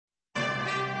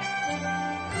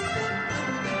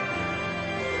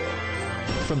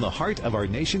From the heart of our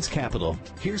nation's capital,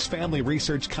 here's Family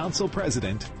Research Council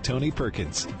President Tony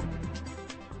Perkins.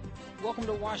 Welcome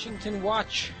to Washington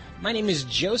Watch. My name is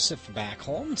Joseph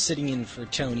Backholm, sitting in for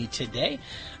Tony today.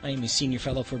 I am a Senior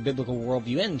Fellow for Biblical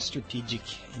Worldview and Strategic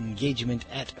Engagement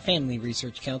at Family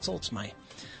Research Council. It's my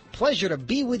pleasure to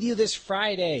be with you this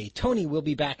Friday. Tony will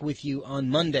be back with you on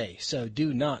Monday, so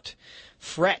do not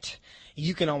fret.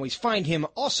 You can always find him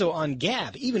also on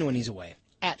Gab, even when he's away,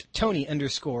 at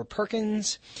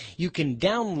Tony_Perkins. You can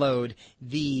download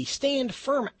the Stand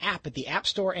Firm app at the App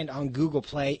Store and on Google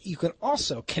Play. You can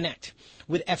also connect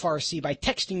with FRC by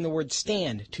texting the word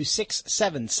STAND to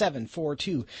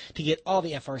 67742 to get all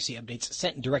the FRC updates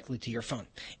sent directly to your phone.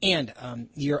 And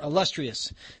your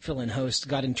illustrious fill-in host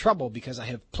got in trouble because I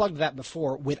have plugged that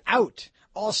before without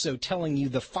also telling you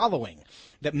the following: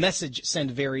 that message send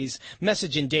varies,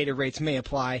 message and data rates may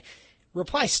apply,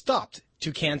 reply stopped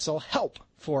to cancel, help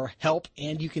for help,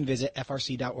 and you can visit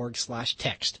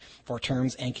frc.org/text for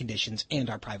terms and conditions and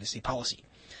our privacy policy.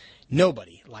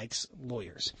 Nobody likes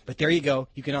lawyers. But there you go.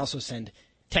 You can also send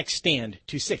text STAND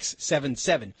to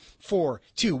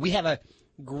 67742. We have a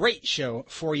great show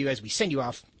for you as we send you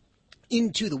off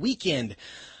into the weekend.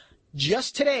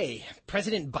 Just today,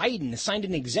 President Biden signed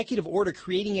an executive order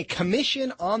creating a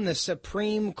commission on the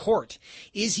Supreme Court.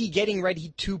 Is he getting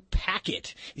ready to pack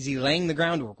it? Is he laying the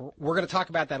groundwork? We're going to talk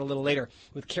about that a little later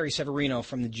with Carrie Severino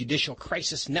from the Judicial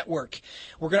Crisis Network.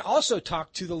 We're going to also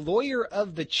talk to the lawyer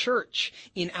of the church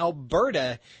in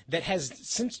Alberta that has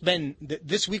since been,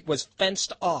 this week was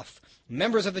fenced off.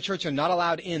 Members of the church are not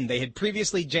allowed in. They had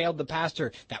previously jailed the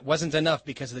pastor. That wasn't enough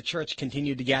because the church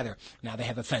continued to gather. Now they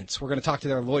have a fence. We're going to talk to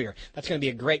their lawyer. That's going to be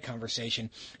a great conversation.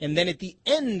 And then at the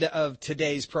end of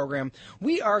today's program,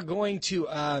 we are going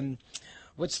to,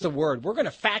 what's the word? We're going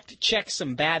to fact check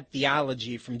some bad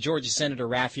theology from Georgia Senator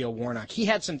Raphael Warnock. He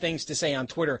had some things to say on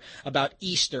Twitter about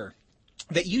Easter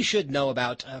that you should know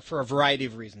about for a variety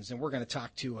of reasons. And we're going to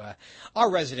talk to our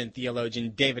resident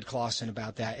theologian, David Clausen,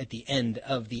 about that at the end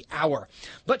of the hour.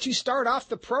 But to start off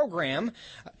the program,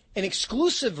 an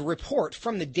exclusive report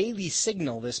from the Daily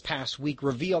Signal this past week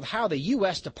revealed how the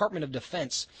U.S. Department of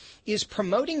Defense is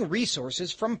promoting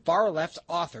resources from far-left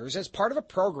authors as part of a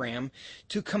program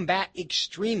to combat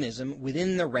extremism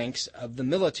within the ranks of the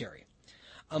military.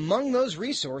 Among those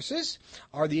resources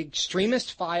are the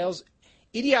extremist files,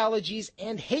 ideologies,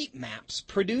 and hate maps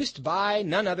produced by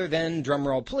none other than,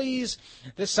 drumroll please,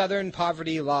 the Southern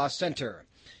Poverty Law Center.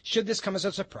 Should this come as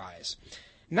a surprise?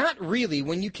 Not really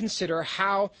when you consider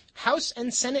how House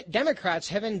and Senate Democrats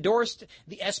have endorsed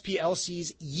the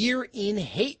SPLC's Year in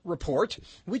Hate report,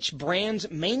 which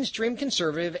brands mainstream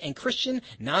conservative and Christian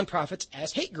nonprofits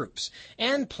as hate groups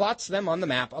and plots them on the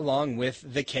map along with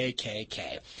the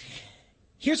KKK.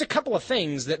 Here's a couple of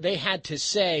things that they had to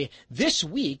say this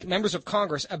week, members of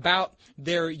Congress, about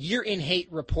their Year in Hate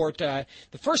report. The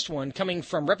first one coming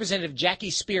from Representative Jackie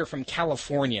Speer from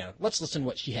California. Let's listen to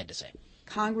what she had to say.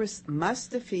 Congress must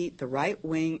defeat the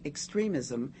right-wing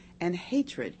extremism and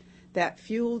hatred that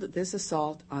fueled this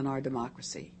assault on our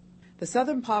democracy. The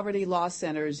Southern Poverty Law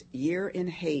Center's Year in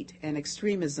Hate and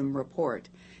Extremism report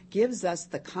gives us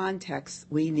the context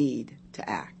we need to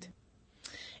act.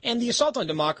 And the assault on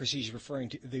democracy she's referring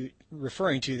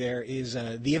to there is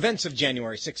the events of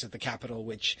January 6th at the Capitol,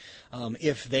 which,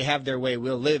 if they have their way,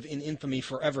 will live in infamy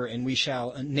forever, and we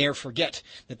shall ne'er forget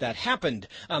that happened.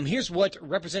 Here's what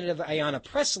Representative Ayanna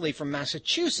Pressley from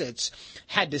Massachusetts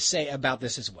had to say about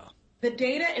this as well. The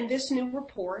data in this new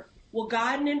report will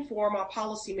guide and inform our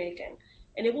policymaking,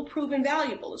 and it will prove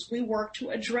invaluable as we work to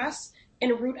address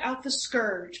and root out the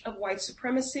scourge of white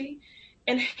supremacy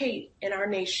and hate in our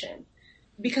nation.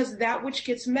 Because that which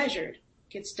gets measured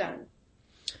gets done.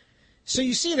 So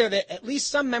you see there that at least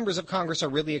some members of Congress are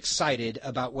really excited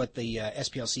about what the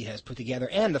SPLC has put together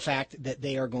and the fact that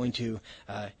they are going to,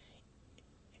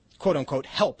 quote-unquote,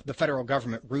 help the federal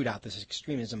government root out this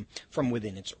extremism from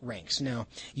within its ranks. Now,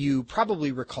 you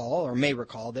probably recall or may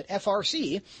recall that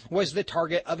FRC was the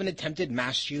target of an attempted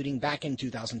mass shooting back in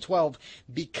 2012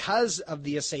 because of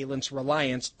the assailants'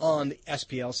 reliance on the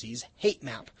SPLC's hate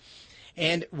map.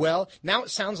 And, well, now it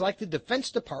sounds like the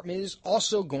Defense Department is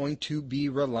also going to be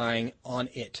relying on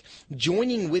it.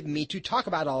 Joining with me to talk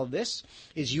about all of this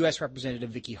is U.S. Representative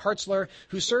Vicky Hartzler,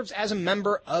 who serves as a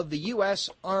member of the U.S.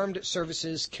 Armed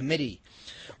Services Committee.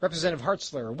 Representative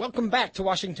Hartzler, welcome back to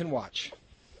Washington Watch.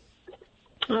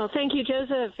 Well, thank you,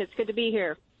 Joseph. It's good to be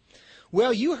here.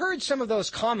 Well, you heard some of those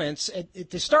comments at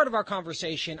the start of our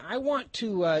conversation. I want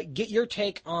to get your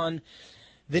take on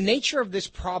the nature of this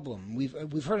problem.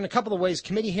 We've heard in a couple of ways,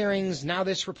 committee hearings, now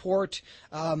this report.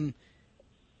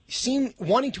 seem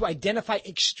wanting to identify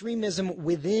extremism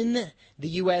within the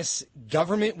U.S.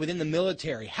 government, within the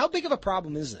military. How big of a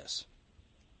problem is this?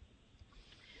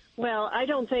 Well, I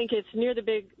don't think it's near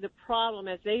the problem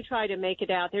as they try to make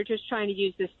it out. They're just trying to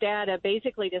use this data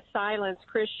basically to silence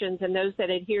Christians and those that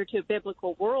adhere to a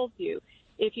biblical worldview.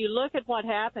 If you look at what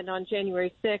happened on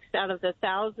January 6th, out of the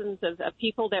thousands of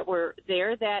people that were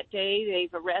there that day,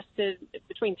 they've arrested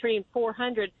between 300 and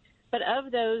 400. But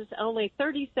of those, only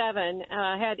 37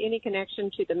 had any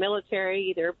connection to the military,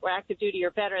 either active duty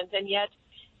or veterans, and yet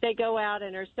they go out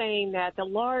and are saying that the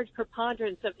large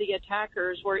preponderance of the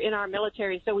attackers were in our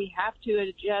military, so we have to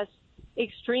adjust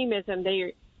extremism.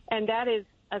 And that is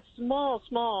a small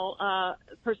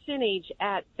percentage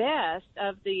at best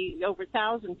of the over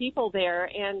 1,000 people there,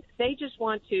 and they just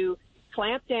want to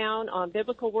clamp down on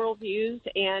biblical worldviews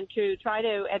and to try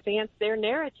to advance their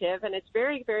narrative, and it's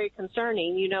very, very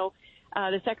concerning. You know,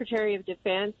 the Secretary of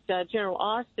Defense, General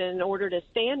Austin, ordered a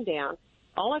stand down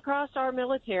all across our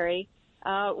military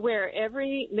where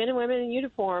every men and women in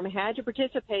uniform had to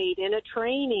participate in a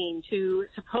training to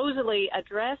supposedly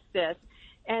address this,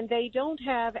 and they don't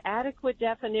have adequate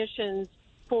definitions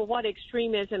for what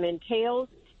extremism entails,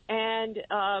 and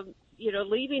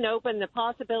leaving open the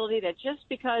possibility that just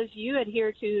because you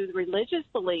adhere to religious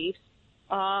beliefs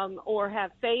or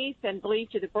have faith and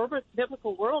believe to the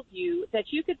biblical worldview, that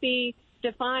you could be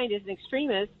defined as an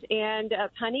extremist and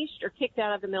punished or kicked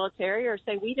out of the military or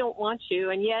say, we don't want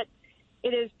you. And yet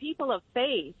it is people of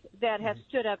faith that have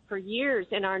stood up for years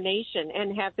in our nation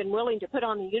and have been willing to put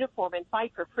on the uniform and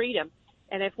fight for freedom.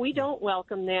 And if we don't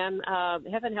welcome them,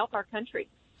 heaven help our country.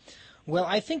 Well,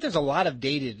 I think there's a lot of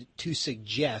data to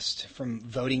suggest, from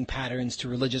voting patterns to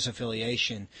religious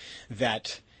affiliation,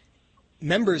 that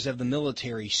members of the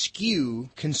military skew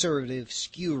conservative,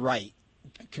 skew right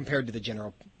compared to the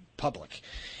general public.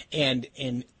 And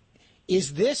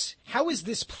how is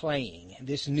this playing,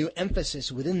 this new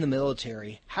emphasis within the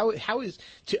military, how is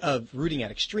rooting out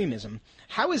extremism,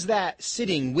 how is that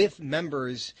sitting with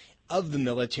members of the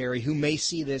military who may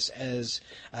see this as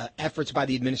efforts by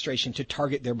the administration to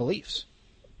target their beliefs?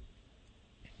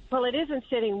 Well, it isn't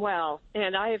sitting well,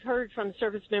 and I have heard from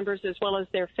service members as well as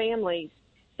their families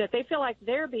that they feel like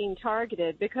they're being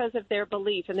targeted because of their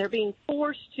belief, and they're being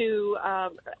forced to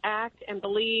act and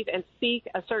believe and speak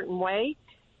a certain way,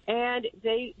 and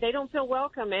they don't feel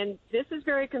welcome. And this is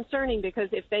very concerning because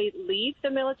if they leave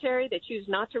the military, they choose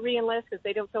not to re-enlist because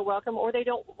they don't feel welcome or they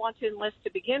don't want to enlist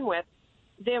to begin with,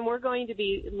 then we're going to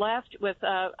be left with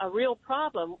a real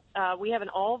problem. We have an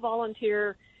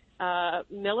all-volunteer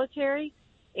military,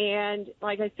 and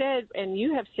like I said, and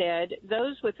you have said,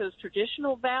 those with those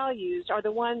traditional values are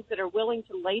the ones that are willing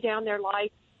to lay down their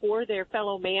life for their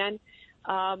fellow man,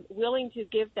 willing to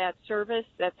give that service,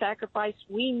 that sacrifice.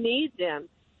 We need them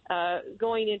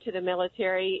going into the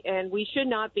military, and we should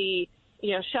not be,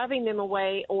 shoving them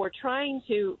away or trying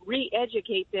to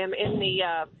re-educate them in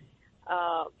the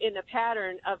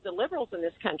pattern of the liberals in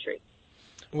this country.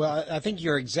 Well, I think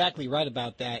you're exactly right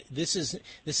about that. This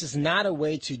is not a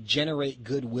way to generate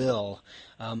goodwill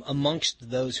amongst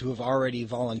those who have already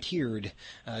volunteered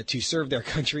to serve their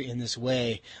country in this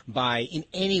way by in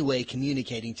any way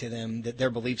communicating to them that their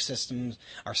belief systems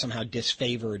are somehow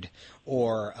disfavored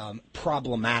or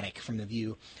problematic from the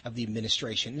view of the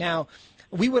administration. Now,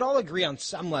 we would all agree on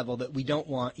some level that we don't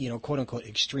want, quote-unquote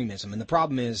extremism. And the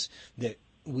problem is that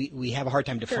we have a hard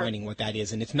time defining what that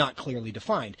is, and it's not clearly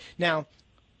defined. Now,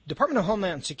 Department of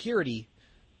Homeland Security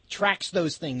tracks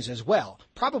those things as well,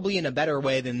 probably in a better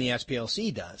way than the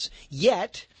SPLC does.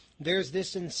 Yet, there's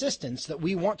this insistence that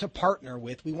we want to partner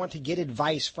with, we want to get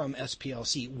advice from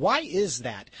SPLC. Why is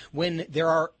that when there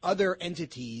are other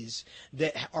entities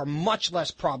that are much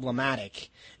less problematic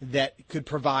that could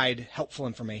provide helpful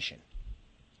information?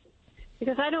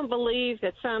 Because I don't believe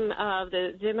that some of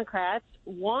the Democrats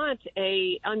want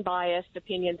a unbiased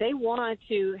opinion. They want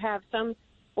to have some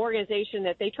organization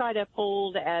that they try to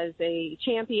uphold as a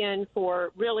champion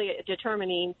for really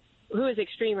determining who is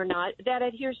extreme or not, that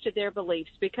adheres to their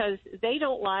beliefs, because they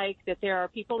don't like that there are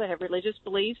people that have religious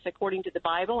beliefs according to the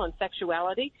Bible on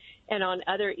sexuality and on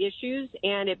other issues,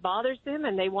 and it bothers them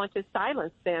and they want to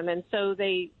silence them. And so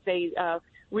they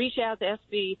reach out to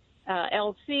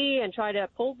SPLC and try to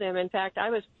uphold them. In fact, I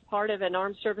was part of an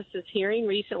armed services hearing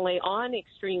recently on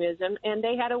extremism, and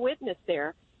they had a witness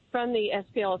there from the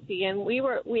SPLC, and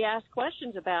we asked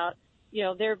questions about,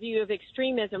 their view of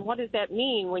extremism. What does that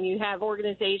mean when you have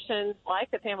organizations like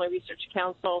the Family Research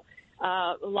Council,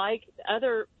 like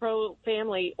other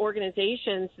pro-family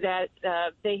organizations that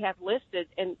they have listed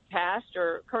in past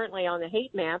or currently on the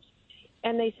hate maps,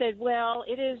 And they said, well,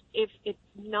 if it's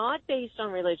not based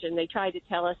on religion, they tried to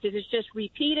tell us, it is just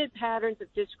repeated patterns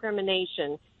of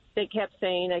discrimination, they kept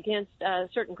saying, against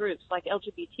certain groups like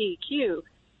LGBTQ.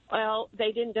 Well,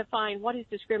 they didn't define what is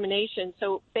discrimination.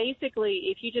 So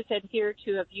basically, if you just adhere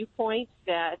to a viewpoint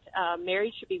that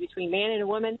marriage should be between man and a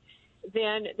woman,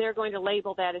 then they're going to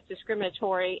label that as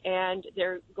discriminatory, and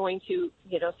they're going to,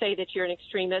 say that you're an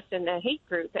extremist and a hate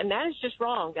group. And that is just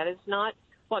wrong. That is not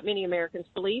what many Americans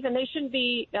believe, and they shouldn't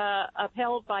be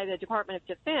upheld by the Department of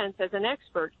Defense as an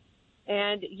expert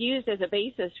and used as a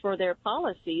basis for their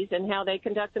policies and how they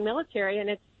conduct the military. And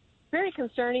it's very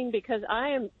concerning because I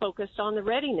am focused on the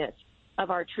readiness of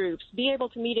our troops, be able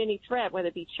to meet any threat, whether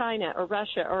it be China or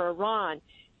Russia or Iran.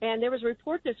 And there was a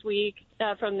report this week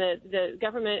from the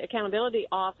Government Accountability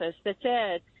Office that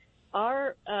said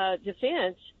our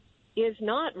defense is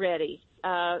not ready,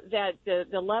 that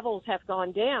the levels have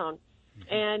gone down.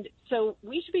 And so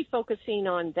we should be focusing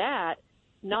on that,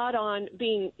 not on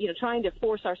being, trying to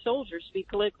force our soldiers to be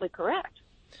politically correct.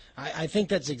 I think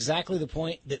that's exactly the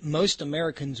point that most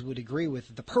Americans would agree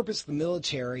with. The purpose of the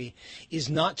military is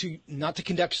not to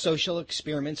conduct social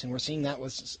experiments, and we're seeing that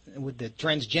with the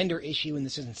transgender issue and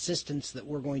this insistence that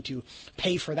we're going to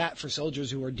pay for that for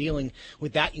soldiers who are dealing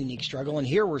with that unique struggle. And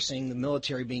here we're seeing the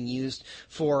military being used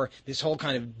for this whole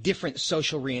kind of different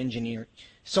social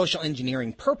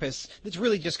engineering purpose that's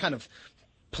really just kind of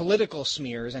political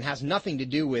smears and has nothing to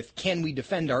do with can we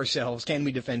defend ourselves, can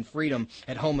we defend freedom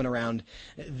at home and around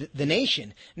the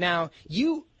nation. Now,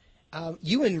 you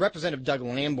and Representative Doug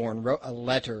Lamborn wrote a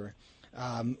letter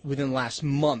within the last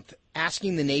month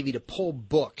asking the Navy to pull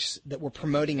books that were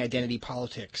promoting identity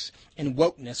politics and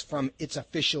wokeness from its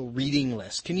official reading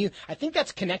list. I think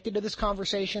that's connected to this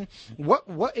conversation.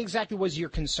 What exactly was your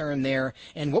concern there,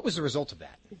 and what was the result of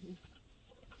that? Mm-hmm.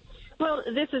 Well,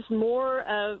 this is more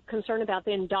a concern about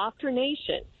the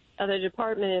indoctrination of the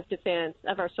Department of Defense,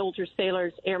 of our soldiers,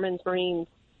 sailors, airmen, Marines,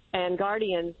 and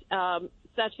Guardians,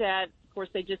 such that, of course,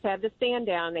 they just had the stand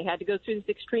down. They had to go through this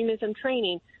extremism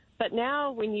training. But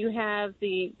now when you have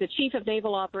the Chief of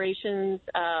Naval Operations,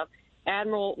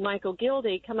 Admiral Michael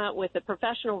Gilday, come out with a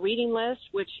professional reading list,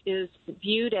 which is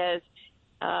viewed as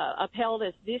upheld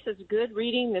as this is good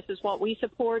reading, this is what we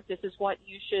support, this is what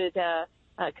you should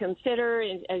consider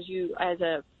as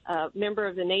a member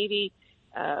of the Navy,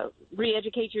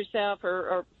 re-educate yourself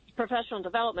or professional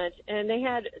development. And they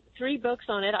had 3 books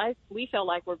on it we felt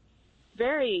like were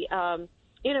very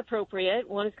inappropriate.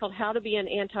 One is called How to Be an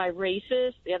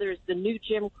Anti-Racist. The other is The New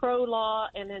Jim Crow Law,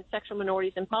 and then Sexual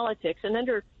Minorities in Politics. And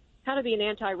under How to Be an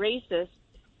Anti-Racist,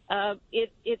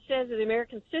 it says that the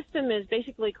American system is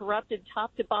basically corrupted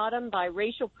top to bottom by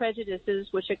racial prejudices,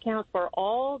 which account for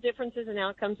all differences and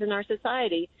outcomes in our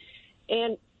society,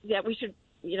 and that we should,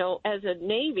 as a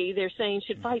Navy, they're saying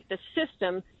should fight the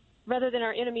system rather than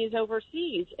our enemies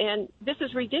overseas. And this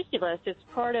is ridiculous. It's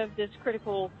part of this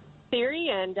critical theory,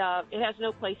 and it has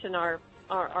no place in our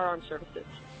armed services.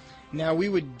 Now, we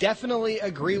would definitely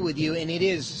agree with you, and it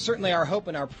is certainly our hope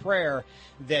and our prayer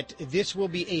that this will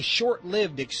be a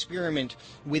short-lived experiment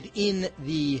within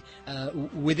the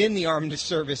armed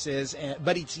services,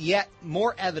 but it's yet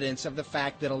more evidence of the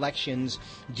fact that elections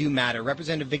do matter.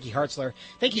 Representative Vicky Hartzler,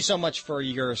 thank you so much for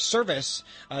your service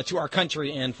to our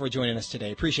country and for joining us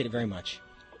today. Appreciate it very much.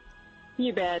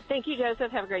 You bet. Thank you,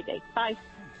 Joseph. Have a great day. Bye.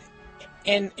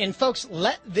 And folks,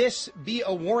 let this be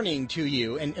a warning to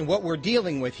you and what we're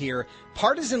dealing with here.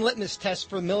 Partisan litmus test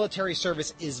for military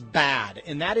service is bad,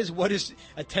 and that is what is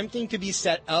attempting to be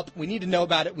set up. We need to know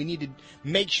about it. We need to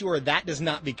make sure that does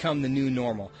not become the new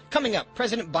normal. Coming up,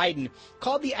 President Biden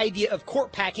called the idea of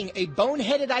court packing a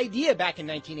boneheaded idea back in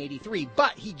 1983,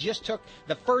 but he just took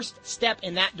the first step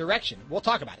in that direction. We'll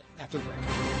talk about it after the break.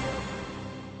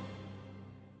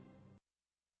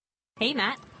 Hey,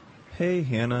 Matt. Hey,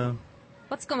 Hannah.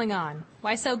 What's going on?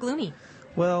 Why so gloomy?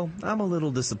 Well, I'm a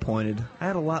little disappointed. I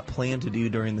had a lot planned to do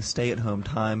during the stay-at-home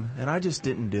time, and I just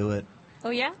didn't do it. Oh,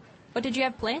 yeah? What did you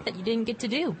have planned that you didn't get to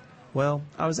do? Well,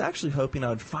 I was actually hoping I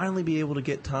would finally be able to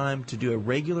get time to do a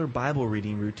regular Bible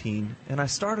reading routine, and I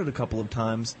started a couple of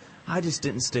times. I just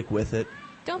didn't stick with it.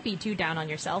 Don't be too down on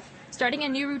yourself. Starting a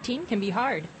new routine can be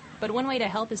hard, but one way to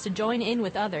help is to join in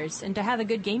with others and to have a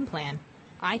good game plan.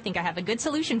 I think I have a good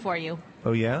solution for you.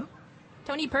 Oh, yeah?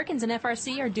 Tony Perkins and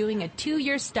FRC are doing a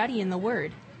 2-year study in the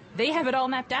Word. They have it all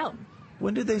mapped out.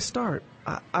 When did they start?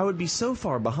 I would be so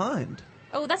far behind.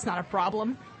 Oh, that's not a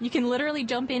problem. You can literally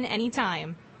jump in any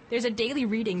time. There's a daily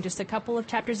reading, just a couple of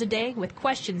chapters a day, with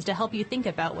questions to help you think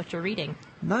about what you're reading.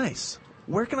 Nice.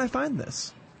 Where can I find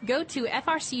this? Go to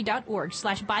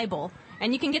frc.org/Bible,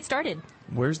 and you can get started.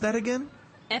 Where's that again?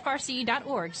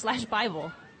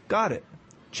 frc.org/Bible. Got it.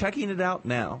 Checking it out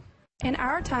now. In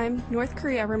our time, North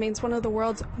Korea remains one of the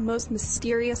world's most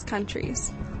mysterious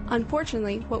countries.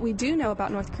 Unfortunately, what we do know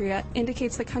about North Korea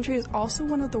indicates the country is also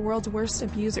one of the world's worst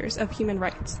abusers of human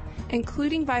rights,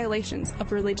 including violations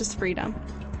of religious freedom.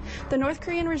 The North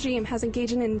Korean regime has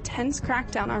engaged in an intense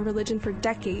crackdown on religion for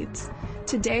decades.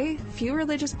 Today, few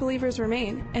religious believers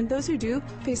remain, and those who do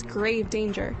face grave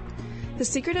danger. The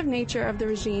secretive nature of the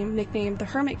regime, nicknamed the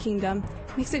Hermit Kingdom,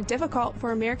 makes it difficult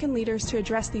for American leaders to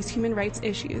address these human rights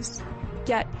issues.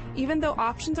 Yet, even though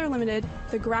options are limited,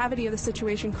 the gravity of the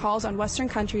situation calls on Western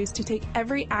countries to take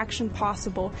every action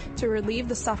possible to relieve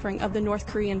the suffering of the North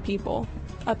Korean people,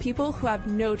 a people who have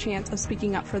no chance of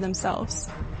speaking up for themselves.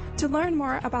 To learn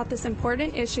more about this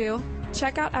important issue,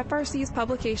 check out FRC's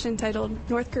publication titled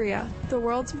North Korea, the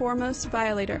World's Foremost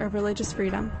Violator of Religious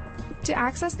Freedom. To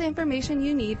access the information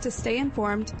you need to stay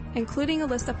informed, including a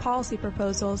list of policy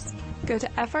proposals, go to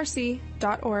frc.org/North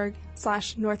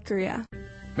Korea.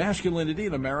 Masculinity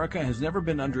in America has never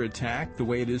been under attack the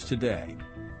way it is today.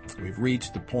 We've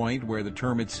reached the point where the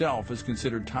term itself is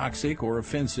considered toxic or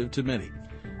offensive to many.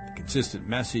 The consistent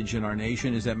message in our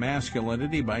nation is that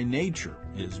masculinity by nature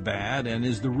is bad and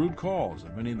is the root cause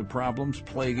of many of the problems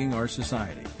plaguing our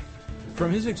society. From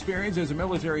his experience as a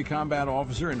military combat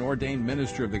officer and ordained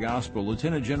minister of the gospel,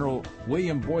 Lieutenant General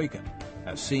William Boykin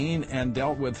has seen and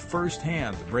dealt with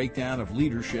firsthand the breakdown of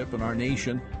leadership in our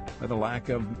nation by the lack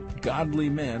of godly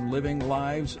men living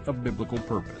lives of biblical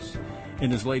purpose.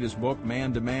 In his latest book,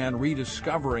 Man to Man,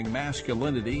 Rediscovering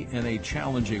Masculinity in a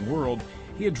Challenging World,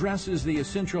 he addresses the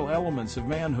essential elements of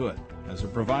manhood as a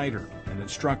provider, an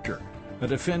instructor, a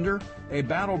defender, a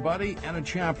battle buddy, and a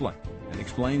chaplain, and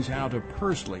explains how to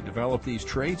personally develop these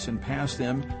traits and pass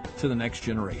them to the next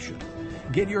generation.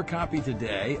 Get your copy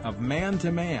today of Man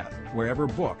to Man, wherever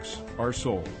books are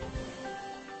sold.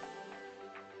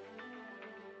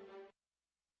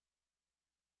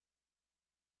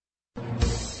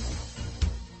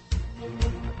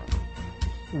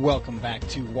 Welcome back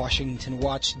to Washington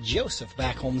Watch. Joseph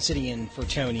back home sitting in for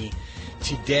Tony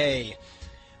today.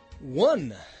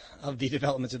 One of the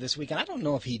developments of this week, and I don't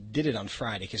know if he did it on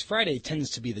Friday, because Friday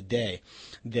tends to be the day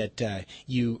that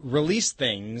you release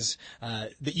things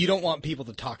that you don't want people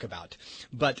to talk about.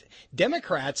 But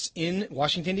Democrats in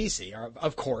Washington, D.C.,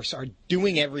 of course, are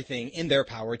doing everything in their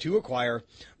power to acquire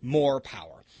more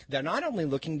power. They're not only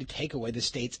looking to take away the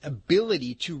state's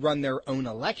ability to run their own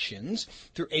elections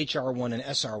through H.R. 1 and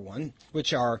S.R. 1,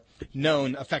 which are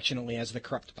known affectionately as the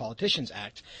Corrupt Politicians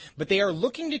Act, but they are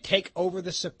looking to take over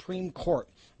the Supreme Court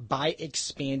by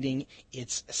expanding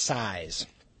its size.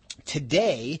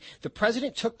 Today, the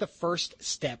president took the first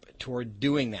step toward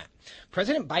doing that.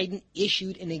 President Biden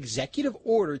issued an executive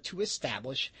order to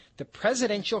establish the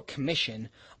Presidential Commission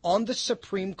on the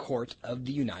Supreme Court of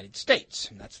the United States.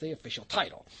 And that's the official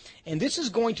title. And this is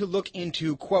going to look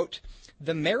into, quote,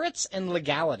 the merits and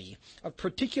legality of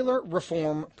particular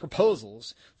reform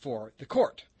proposals for the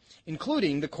court,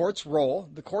 including the court's role,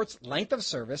 the court's length of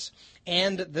service,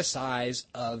 and the size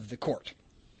of the court.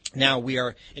 Now, we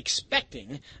are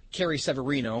expecting Carrie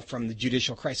Severino from the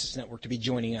Judicial Crisis Network to be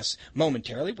joining us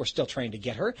momentarily. We're still trying to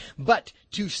get her. But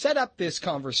to set up this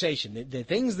conversation, the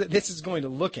things that this is going to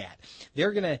look at,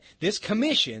 this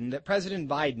commission that President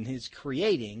Biden is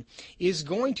creating is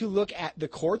going to look at the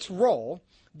court's role,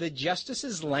 the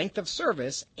justice's length of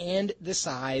service, and the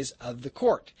size of the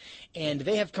court. And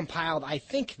they have compiled, I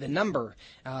think the number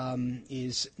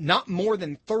is not more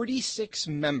than 36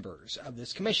 members of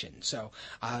this commission. So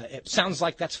it sounds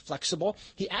like that's flexible.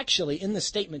 He actually, in the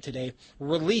statement today,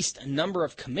 released a number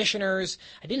of commissioners.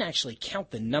 I didn't actually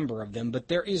count the number of them, but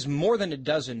there is more than a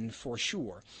dozen for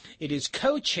sure. It is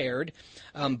co-chaired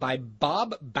by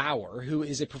Bob Bauer, who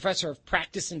is a professor of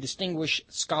practice and distinguished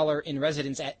scholar in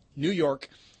residence at New York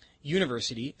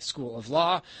University School of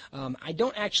Law. I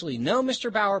don't actually know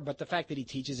Mr. Bauer, but the fact that he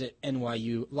teaches at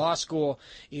NYU Law School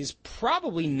is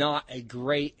probably not a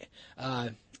great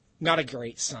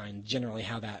sign, generally,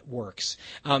 how that works.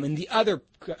 And the other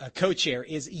co-chair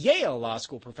is Yale Law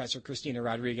School professor Christina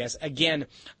Rodriguez. Again,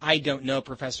 I don't know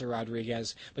Professor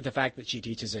Rodriguez, but the fact that she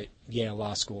teaches at Yale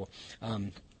Law School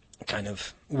kind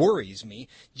of worries me,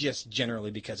 just generally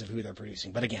because of who they're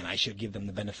producing. But again, I should give them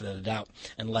the benefit of the doubt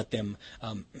and let them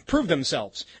prove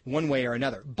themselves one way or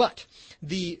another. But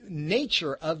the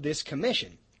nature of this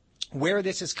commission, where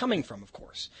this is coming from, of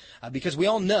course, because we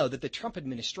all know that the Trump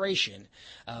administration,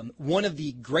 one of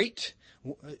the great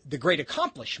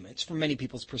accomplishments from many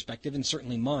people's perspective, and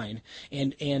certainly mine,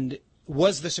 and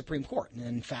was the Supreme Court. And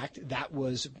in fact, that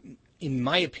was, in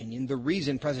my opinion, the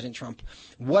reason President Trump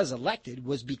was elected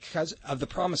was because of the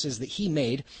promises that he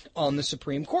made on the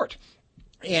Supreme Court.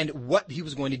 and what he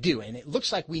was going to do. And it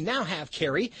looks like we now have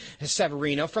Carrie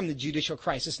Severino from the Judicial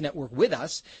Crisis Network with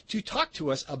us to talk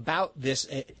to us about this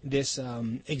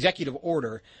executive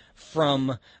order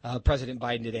from President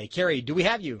Biden today. Carrie, do we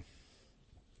have you?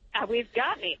 We've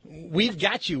got me. We've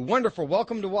got you. Wonderful.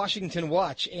 Welcome to Washington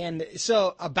Watch. And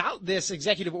so about this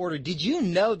executive order, did you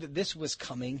know that this was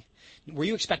coming? Were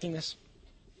you expecting this?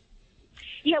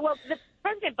 Yeah, well,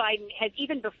 President Biden has,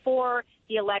 even before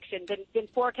the election, been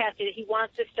forecasted that he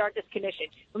wants to start this commission.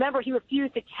 Remember, he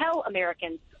refused to tell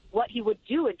Americans what he would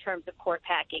do in terms of court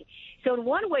packing. So in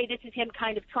one way, this is him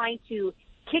kind of trying to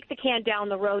kick the can down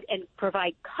the road and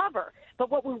provide cover. But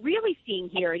what we're really seeing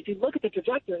here, if you look at the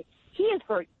trajectory, he has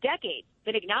for decades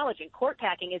been acknowledging court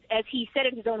packing is, as he said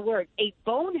in his own words, a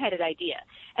boneheaded idea.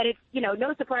 And it's,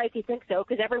 no surprise he thinks so,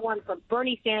 because everyone from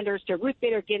Bernie Sanders to Ruth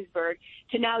Bader Ginsburg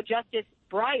to now Justice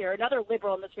Breyer, another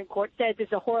liberal in the Supreme Court, says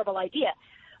it's a horrible idea.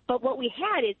 But what we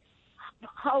had is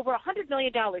over $100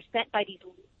 million spent by these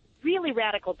really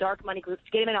radical dark money groups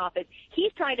to get him in office.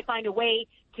 He's trying to find a way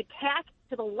to tack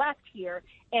to the left here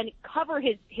and cover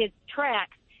his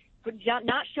tracks for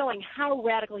not showing how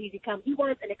radical he's become. He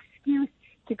wants an excuse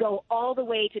to go all the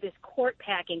way to this court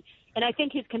packing. And I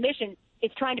think his commission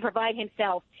is trying to provide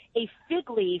himself a fig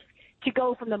leaf to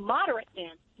go from the moderate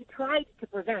stance he tried to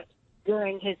prevent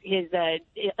during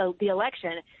the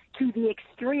election to the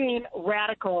extreme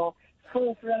radical,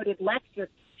 full-throated, let's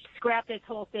just scrap this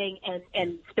whole thing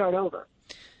and start over.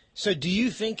 So do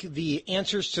you think the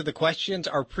answers to the questions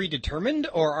are predetermined,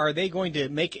 or are they going to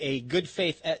make a good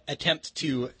faith attempt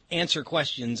to answer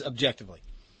questions objectively?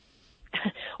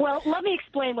 Well, let me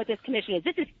explain what this commission is.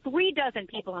 This is 36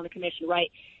 people on the commission,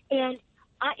 right? And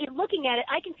in looking at it,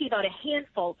 I can see about a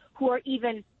handful who are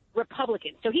even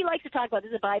Republicans. So he likes to talk about this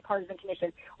is a bipartisan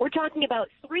commission. We're talking about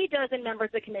 36 members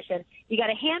of the commission. You got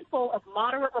a handful of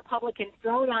moderate Republicans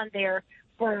thrown on there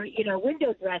for,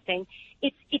 window dressing.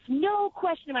 It's no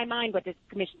question in my mind what this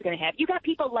commission is going to have. You got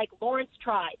people like Lawrence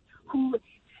Tribe, who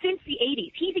since the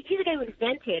 80s, he's the guy who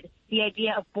invented the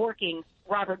idea of borking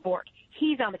Robert Bork.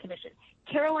 He's on the commission.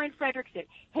 Caroline Frederickson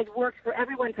has worked for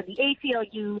everyone from the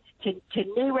ACLU to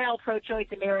NARAL, Pro-Choice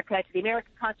America, to the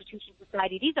American Constitution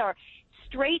Society. These are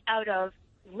straight out of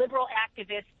liberal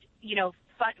activist,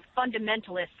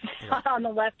 fundamentalists on the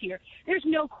left here. There's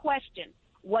no question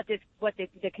what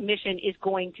the commission is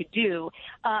going to do.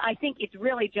 I think it's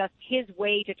really just his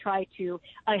way to try to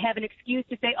have an excuse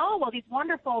to say, oh, well, these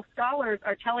wonderful scholars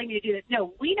are telling me to do this.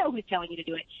 No, we know who's telling you to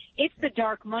do it. It's the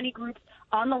dark money groups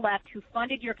on the left who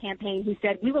funded your campaign, who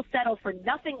said we will settle for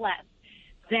nothing less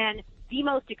than the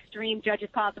most extreme judges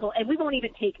possible, and we won't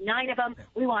even take 9 of them.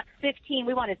 We want 15.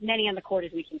 We want as many on the court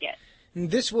as we can get.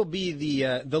 This will be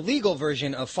the legal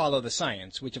version of follow the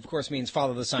science, which of course means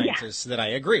follow the scientists that I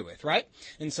agree with, right?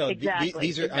 And so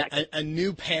these are a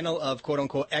new panel of quote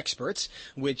unquote experts,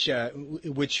 which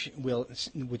will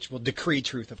decree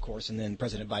truth, of course, and then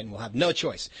President Biden will have no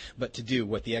choice but to do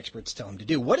what the experts tell him to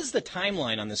do. What is the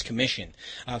timeline on this commission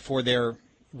for their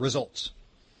results?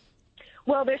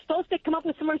 Well, they're supposed to come up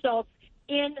with some results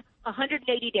in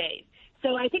 180 days.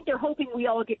 So I think they're hoping we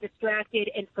all get distracted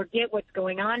and forget what's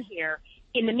going on here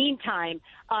in the meantime.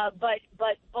 But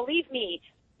believe me,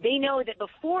 they know that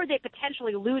before they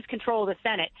potentially lose control of the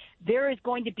Senate, there is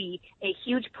going to be a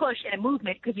huge push and a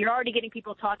movement, because you're already getting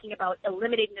people talking about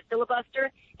eliminating the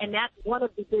filibuster, and that's one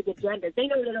of the big agendas. They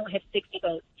know they don't have 60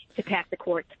 votes to pack the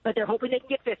court, but they're hoping they can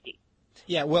get 50.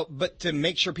 Yeah, well, but to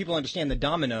make sure people understand the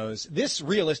dominoes, this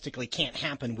realistically can't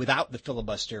happen without the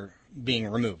filibuster being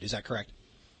removed. Is that correct?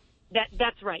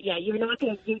 That's right. Yeah, you're not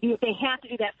going to. They have to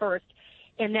do that first,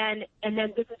 and then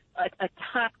this is a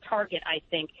top target. I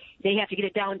think they have to get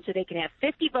it down so they can have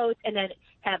 50 votes, and then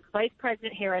have Vice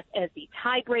President Harris as the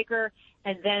tiebreaker,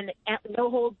 and then no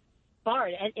holds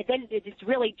barred. And then it's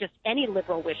really just any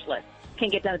liberal wish list can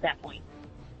get done at that point.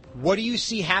 What do you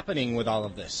see happening with all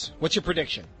of this? What's your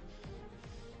prediction?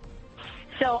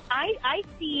 So I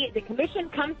see the commission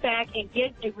comes back and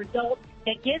gives a result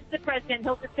that gives the president,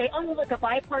 he'll just say, oh, look, a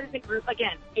bipartisan group,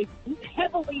 again, a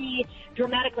heavily,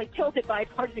 dramatically tilted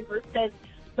bipartisan group says,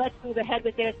 let's move ahead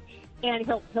with this. And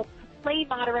he'll play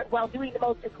moderate while doing the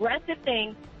most aggressive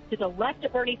thing to the left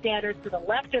of Bernie Sanders, to the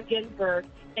left of Ginsburg,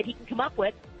 that he can come up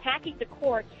with, packing the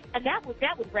court. And that would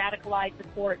radicalize the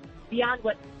court beyond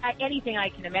what anything I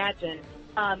can imagine.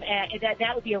 And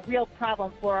that would be a real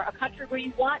problem for a country where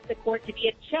you want the court to be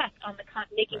a check on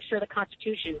making sure the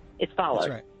Constitution is followed.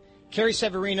 That's right. Carrie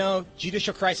Severino,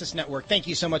 Judicial Crisis Network, thank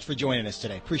you so much for joining us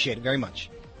today. Appreciate it very much.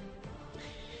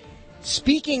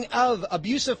 Speaking of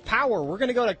abuse of power, we're going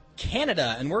to go to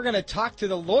Canada, and we're going to talk to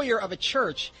the lawyer of a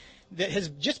church that has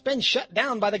just been shut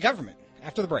down by the government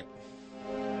after the break.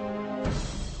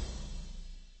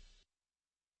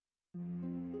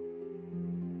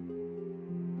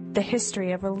 The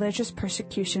history of religious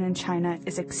persecution in China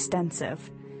is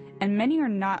extensive, and many are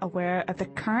not aware of the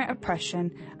current oppression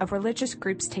of religious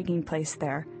groups taking place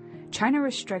there. China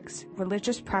restricts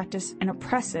religious practice and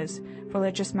oppresses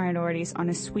religious minorities on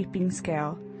a sweeping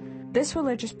scale. This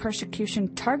religious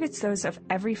persecution targets those of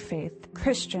every faith.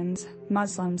 Christians,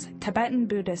 Muslims, Tibetan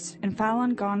Buddhists, and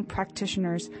Falun Gong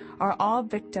practitioners are all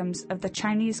victims of the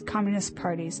Chinese Communist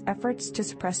Party's efforts to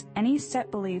suppress any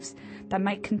set beliefs that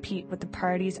might compete with the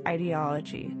party's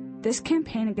ideology. This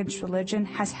campaign against religion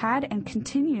has had and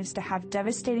continues to have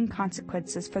devastating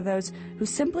consequences for those who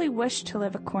simply wish to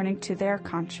live according to their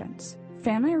conscience.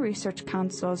 Family Research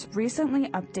Council's recently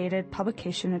updated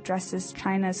publication addresses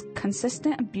China's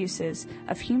consistent abuses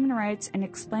of human rights and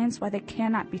explains why they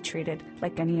cannot be treated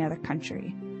like any other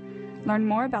country. Learn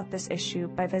more about this issue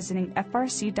by visiting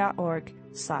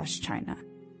frc.org/China.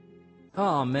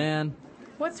 Oh, man.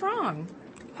 What's wrong?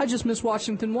 I just missed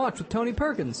Washington Watch with Tony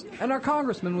Perkins, and our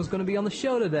congressman was going to be on the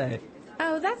show today.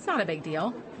 Oh, that's not a big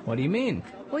deal. What do you mean?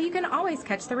 Well, you can always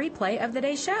catch the replay of the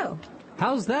day's show.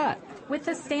 How's that? With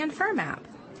the Stand Firm app.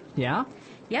 Yeah?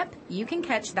 Yep, you can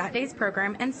catch that day's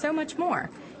program and so much more.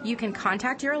 You can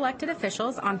contact your elected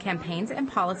officials on campaigns and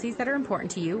policies that are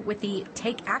important to you with the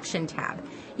Take Action tab.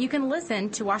 You can listen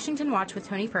to Washington Watch with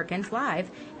Tony Perkins live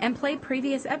and play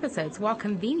previous episodes while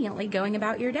conveniently going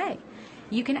about your day.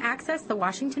 You can access the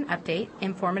Washington Update,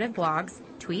 informative blogs,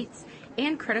 tweets,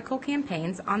 and critical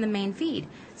campaigns on the main feed,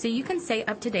 so you can stay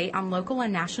up to date on local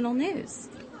and national news.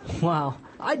 Wow,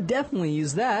 I definitely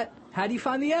use that. How do you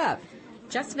find the app?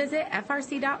 Just visit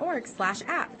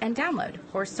frc.org/app and download,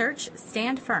 or search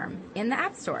Stand Firm in the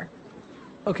App Store.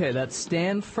 Okay, that's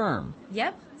Stand Firm.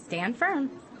 Yep, Stand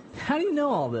Firm. How do you know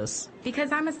all this?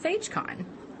 Because I'm a SageCon,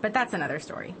 but that's another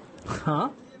story.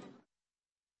 Huh?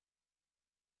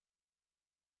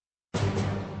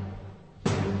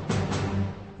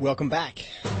 Welcome back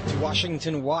to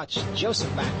Washington Watch.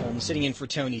 Joseph Backholm sitting in for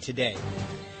Tony today.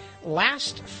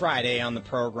 Last Friday on the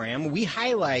program, we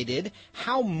highlighted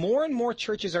how more and more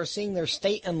churches are seeing their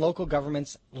state and local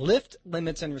governments lift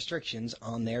limits and restrictions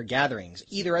on their gatherings,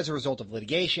 either as a result of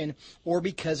litigation or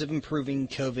because of improving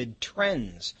COVID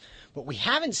trends. What we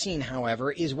haven't seen,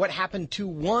 however, is what happened to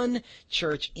one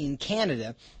church in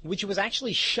Canada, which was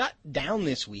actually shut down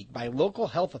this week by local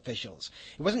health officials.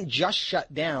 It wasn't just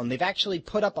shut down. They've actually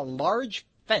put up a large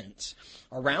fence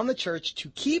around the church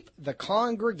to keep the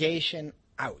congregation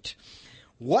out.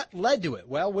 What led to it?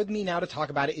 Well, with me now to talk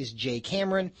about it is Jay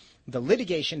Cameron, the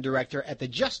litigation director at the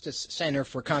Justice Center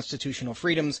for Constitutional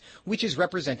Freedoms, which is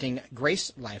representing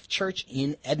Grace Life Church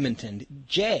in Edmonton.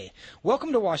 Jay,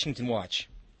 welcome to Washington Watch.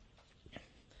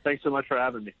 Thanks so much for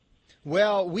having me.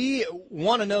 Well, we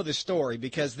want to know the story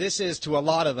because this is, to a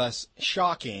lot of us,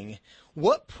 shocking.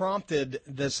 What prompted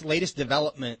this latest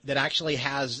development that actually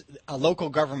has a local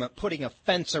government putting a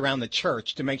fence around the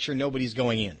church to make sure nobody's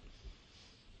going in?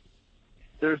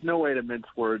 There's no way to mince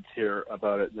words here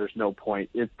about it. There's no point.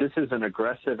 This is an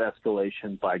aggressive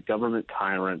escalation by government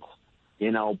tyrants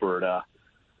in Alberta,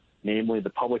 namely the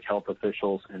public health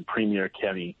officials and Premier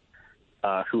Kenney,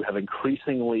 who have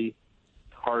increasingly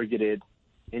targeted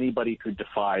anybody who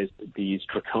defies these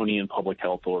draconian public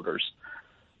health orders.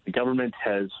 The government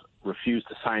has refused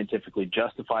to scientifically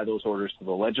justify those orders to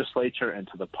the legislature and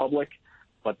to the public,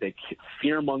 but they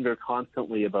fearmonger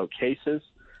constantly about cases.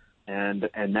 And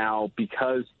now,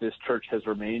 because this church has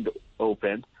remained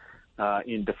open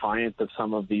in defiance of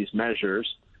some of these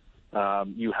measures,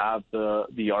 you have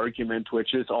the argument,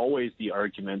 which is always the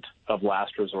argument of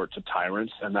last resort to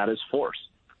tyrants, and that is force.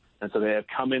 And so they have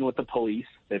come in with the police,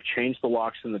 they've changed the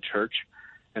locks in the church,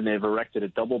 and they've erected a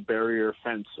double barrier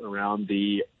fence around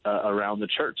the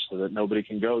church so that nobody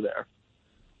can go there.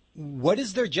 What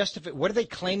is their what are they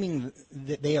claiming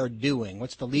that they are doing?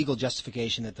 What's the legal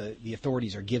justification that the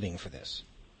authorities are giving for this?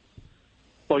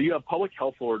 Well, you have public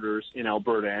health orders in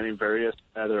Alberta and in various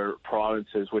other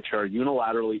provinces which are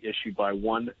unilaterally issued by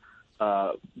one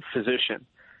physician.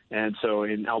 And so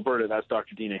in Alberta, that's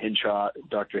Dr. Dina Hinshaw.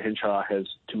 Dr. Hinshaw has,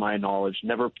 to my knowledge,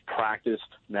 never practiced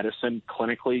medicine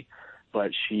clinically,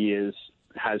 but she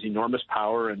has enormous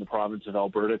power in the province of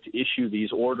Alberta to issue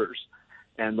these orders.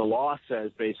 And the law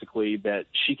says basically that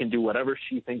she can do whatever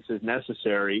she thinks is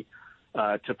necessary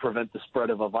to prevent the spread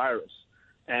of a virus.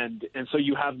 And so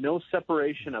you have no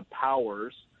separation of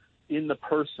powers in the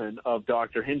person of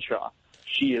Dr. Hinshaw.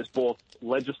 She is both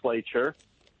legislature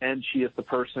and she is the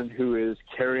person who is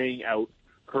carrying out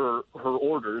her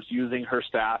orders using her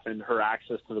staff and her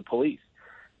access to the police.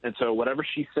 And so whatever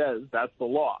she says, that's the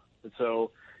law. And so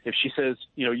if she says,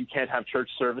 you can't have church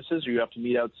services or you have to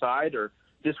meet outside, or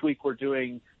this week we're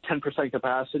doing 10%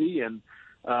 capacity and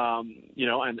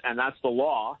that's the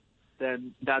law,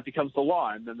 then that becomes the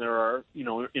law. And then there are,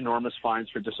 enormous fines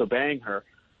for disobeying her.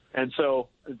 And so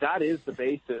that is the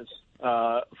basis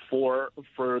for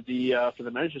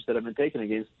the measures that have been taken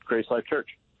against Grace Life Church.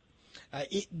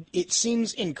 It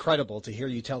seems incredible to hear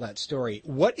you tell that story.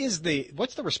 What's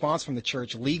the response from the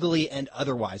church legally and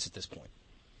otherwise at this point?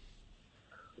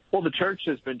 Well, the church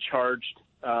has been charged,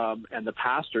 and the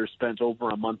pastor spent over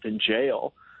a month in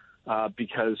jail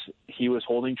because he was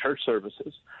holding church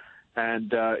services.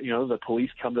 And, the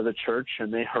police come to the church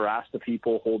and they harass the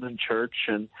people holding church,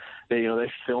 and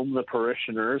they film the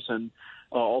parishioners, and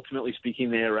ultimately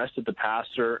speaking, they arrested the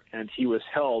pastor, and he was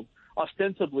held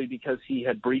ostensibly because he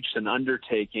had breached an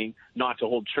undertaking not to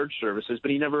hold church services,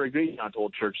 but he never agreed not to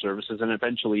hold church services, and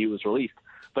eventually he was released.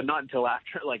 But not until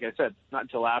after, like I said, not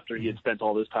until after he had spent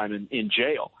all this time in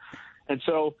jail. And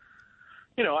so,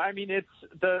 it's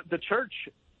the church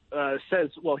says,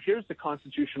 well, here's the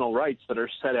constitutional rights that are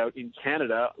set out in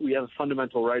Canada. We have a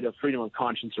fundamental right of freedom of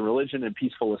conscience and religion and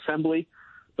peaceful assembly.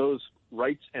 Those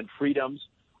rights and freedoms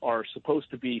are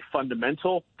supposed to be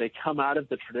fundamental. They come out of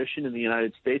the tradition in the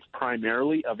United States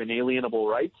primarily of inalienable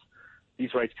rights.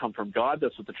 These rights come from God.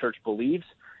 That's what the church believes.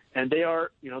 And they are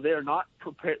not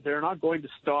prepared. They're not going to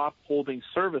stop holding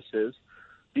services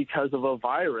because of a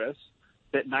virus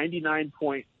that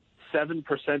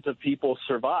 99.7% of people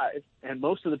survive, and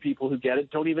most of the people who get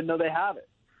it don't even know they have it.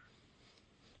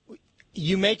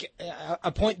 You make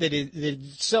a point that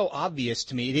is so obvious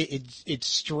to me. It's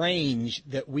strange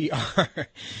that we are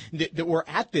that we're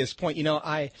at this point.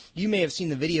 You may have seen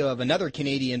the video of another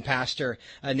Canadian pastor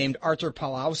named Artur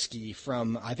Pawlowski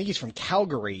he's from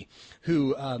Calgary,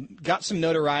 who got some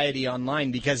notoriety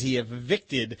online because he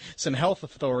evicted some health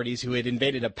authorities who had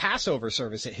invaded a Passover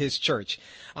service at his church.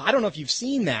 I don't know if you've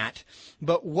seen that,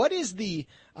 but what is the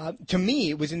to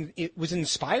me, it was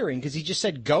inspiring because he just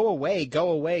said, go away,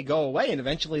 go away, go away, and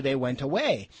eventually they went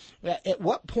away. At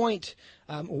what point,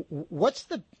 what's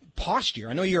the posture?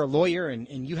 I know you're a lawyer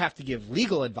and you have to give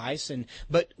legal advice,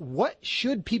 but what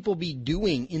should people be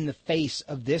doing in the face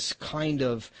of this kind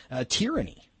of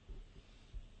tyranny?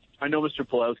 I know Mr.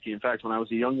 Pawlowski. In fact, when I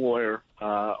was a young lawyer,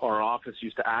 our office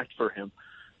used to act for him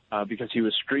because he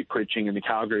was street preaching in the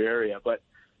Calgary area. But,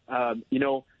 the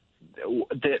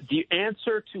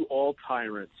answer to all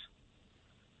tyrants,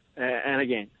 and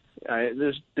again,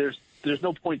 there's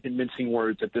no point in mincing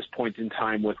words at this point in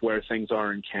time with where things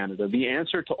are in Canada. The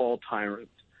answer to all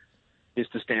tyrants is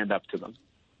to stand up to them.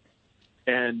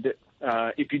 And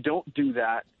if you don't do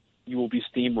that, you will be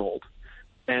steamrolled.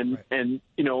 And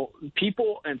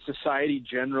people and society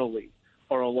generally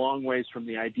are a long ways from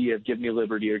the idea of give me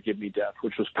liberty or give me death,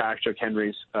 which was Patrick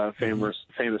Henry's famous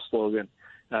slogan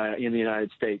in the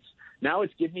United States. Now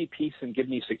it's give me peace and give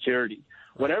me security.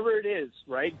 Whatever it is,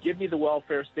 right? Give me the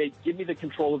welfare state, give me the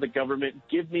control of the government,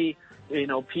 give me,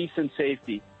 peace and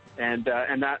safety. And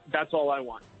that's all I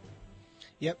want.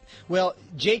 Yep. Well,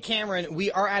 Jay Cameron,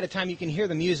 we are out of time. You can hear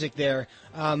the music there.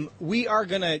 We are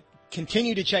going to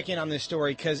continue to check in on this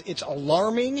story because it's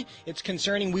alarming. It's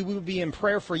concerning. We will be in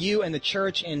prayer for you and the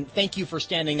church, and thank you for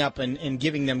standing up and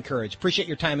giving them courage. Appreciate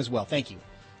your time as well. Thank you.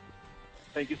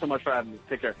 Thank you so much for having me.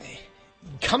 Take care.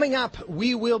 Coming up,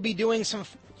 we will be doing some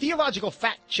theological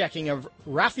fact-checking of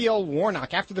Raphael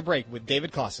Warnock after the break with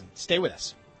David Clausen. Stay with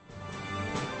us.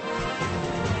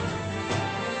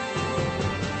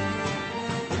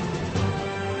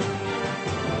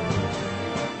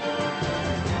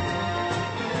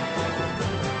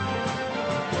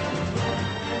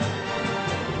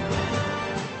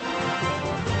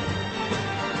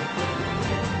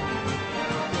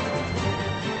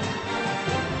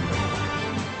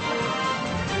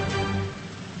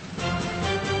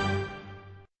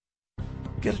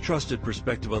 Get a trusted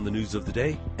perspective on the news of the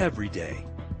day every day.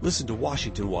 Listen to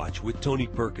Washington Watch with Tony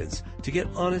Perkins to get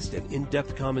honest and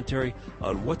in-depth commentary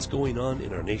on what's going on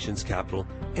in our nation's capital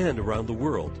and around the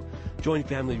world. Join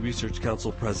Family Research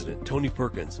Council President Tony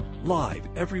Perkins live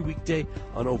every weekday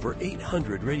on over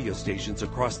 800 radio stations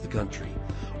across the country.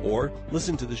 Or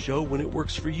listen to the show when it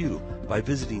works for you by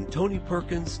visiting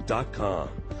TonyPerkins.com.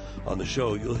 On the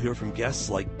show, you'll hear from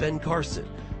guests like Ben Carson,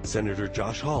 Senator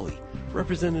Josh Hawley,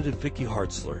 Representative Vicky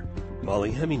Hartzler,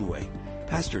 Molly Hemingway,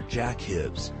 Pastor Jack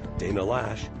Hibbs, Dana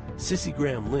Lash, Sissy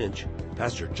Graham Lynch,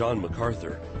 Pastor John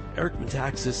MacArthur, Eric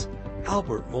Metaxas,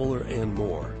 Albert Mohler, and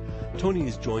more. Tony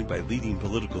is joined by leading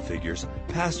political figures,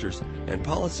 pastors, and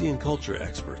policy and culture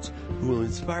experts who will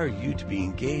inspire you to be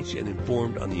engaged and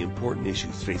informed on the important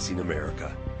issues facing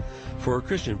America. For a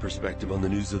Christian perspective on the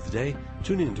news of the day,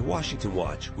 tune in to Washington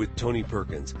Watch with Tony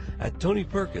Perkins at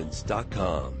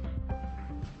TonyPerkins.com.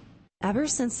 Ever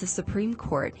since the Supreme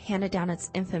Court handed down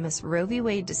its infamous Roe v.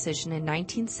 Wade decision in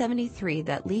 1973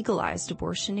 that legalized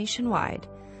abortion nationwide,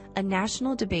 a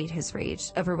national debate has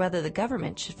raged over whether the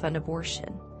government should fund abortion.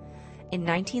 In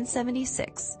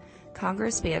 1976,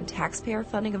 Congress banned taxpayer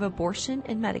funding of abortion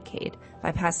and Medicaid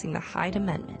by passing the Hyde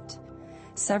Amendment.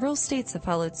 Several states have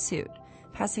followed suit,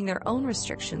 passing their own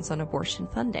restrictions on abortion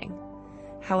funding.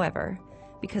 However,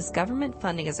 because government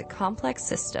funding is a complex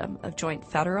system of joint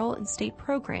federal and state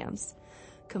programs,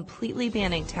 completely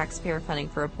banning taxpayer funding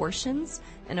for abortions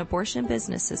and abortion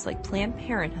businesses like Planned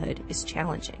Parenthood is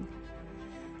challenging.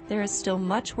 There is still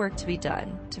much work to be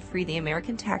done to free the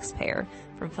American taxpayer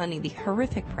from funding the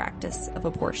horrific practice of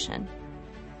abortion.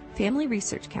 Family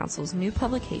Research Council's new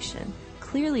publication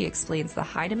clearly explains the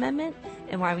Hyde Amendment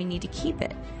and why we need to keep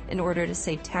it in order to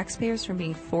save taxpayers from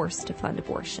being forced to fund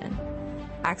abortion.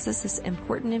 Access this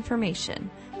important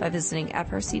information by visiting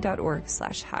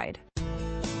frc.org/Hyde.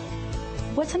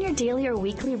 What's on your daily or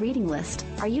weekly reading list?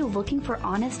 Are you looking for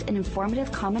honest and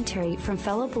informative commentary from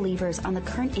fellow believers on the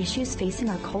current issues facing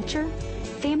our culture?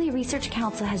 Family Research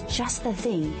Council has just the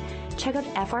thing. Check out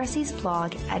FRC's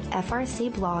blog at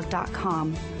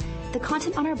frcblog.com. The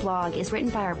content on our blog is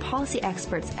written by our policy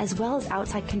experts as well as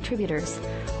outside contributors.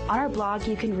 On our blog,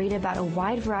 you can read about a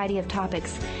wide variety of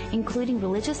topics, including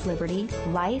religious liberty,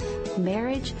 life,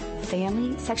 marriage,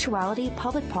 family, sexuality,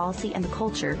 public policy, and the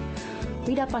culture.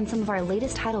 Read up on some of our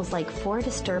latest titles like 4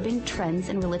 Disturbing Trends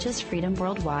in Religious Freedom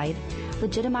Worldwide,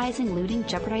 Legitimizing Looting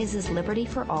Jeopardizes Liberty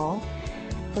for All,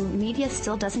 The Media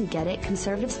Still Doesn't Get It,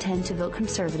 Conservatives Tend to Vote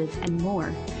Conservative, and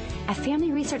more. At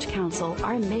Family Research Council,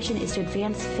 our mission is to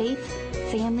advance faith,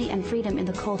 family, and freedom in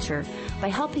the culture by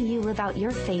helping you live out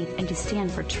your faith and to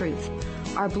stand for truth.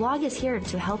 Our blog is here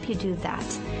to help you do that.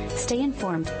 Stay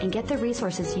informed and get the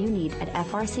resources you need at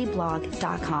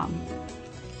frcblog.com.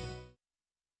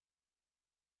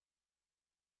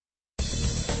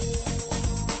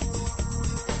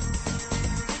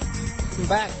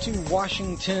 Back to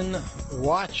Washington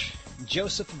Watch.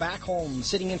 Joseph Backholm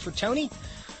sitting in for Tony,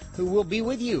 who will be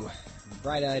with you,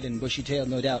 bright-eyed and bushy-tailed,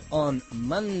 no doubt, on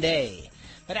Monday.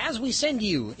 But as we send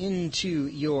you into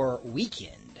your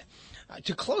weekend,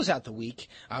 to close out the week,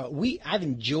 I've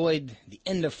enjoyed the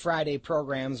end of Friday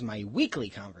programs, my weekly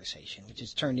conversation, which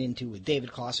has turned into with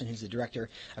David Clausen, who's the Director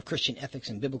of Christian Ethics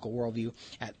and Biblical Worldview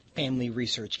at Family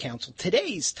Research Council.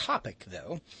 Today's topic,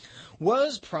 though,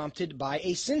 was prompted by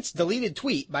a since-deleted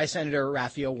tweet by Senator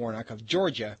Raphael Warnock of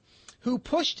Georgia, who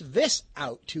pushed this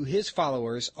out to his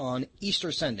followers on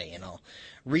Easter Sunday, and I'll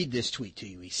read this tweet to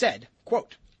you. He said,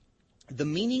 quote, "The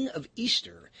meaning of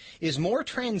Easter is more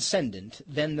transcendent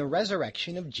than the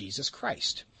resurrection of Jesus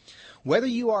Christ. Whether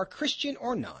you are Christian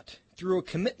or not, through a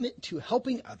commitment to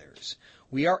helping others,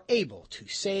 we are able to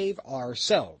save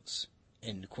ourselves."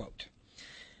 End quote.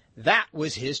 That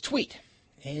was his tweet.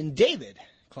 And David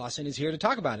Clausen is here to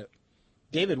talk about it.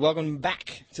 David, welcome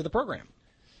back to the program.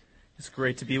 It's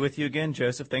great to be with you again,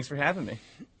 Joseph. Thanks for having me.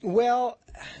 Well,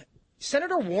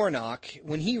 Senator Warnock,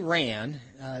 when he ran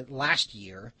last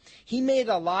year, he made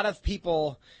a lot of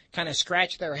people kind of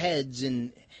scratch their heads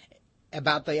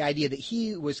about the idea that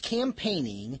he was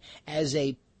campaigning as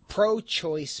a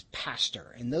pro-choice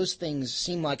pastor, and those things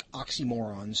seem like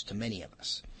oxymorons to many of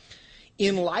us.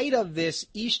 In light of this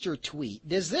Easter tweet,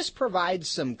 does this provide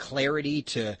some clarity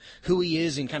to who he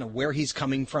is and kind of where he's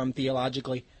coming from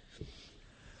theologically?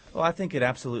 Well, I think it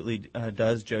absolutely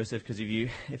does, Joseph, because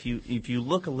if you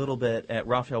look a little bit at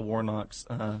Raphael Warnock's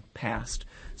past,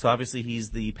 so obviously he's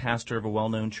the pastor of a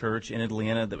well-known church in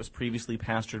Atlanta that was previously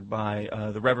pastored by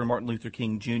the Reverend Martin Luther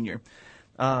King Jr.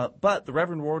 But the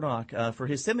Reverend Warnock, for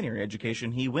his seminary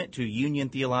education, he went to Union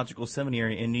Theological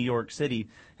Seminary in New York City.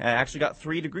 Actually got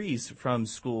 3 degrees from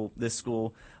this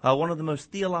school. One of the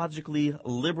most theologically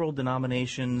liberal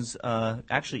denominations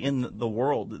actually in the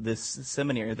world, this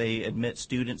seminary. They admit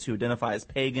students who identify as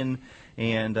pagan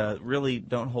and really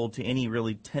don't hold to any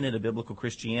really tenet of biblical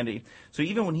Christianity. So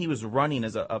even when he was running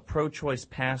as a pro-choice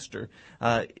pastor,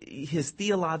 his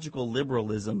theological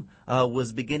liberalism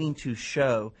was beginning to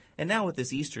show. And now with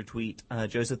this Easter tweet,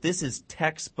 Joseph, this is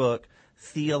textbook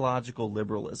theological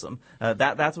liberalism.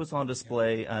 That's what's on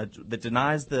display. That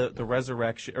denies the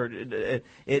resurrection, or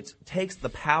it takes the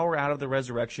power out of the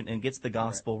resurrection and gets the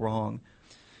gospel wrong.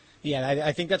 Yeah,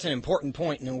 I think that's an important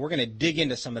point, and we're going to dig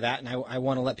into some of that, and I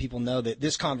want to let people know that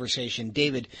this conversation,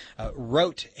 David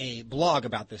wrote a blog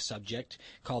about this subject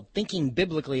called Thinking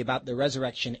Biblically About the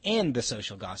Resurrection and the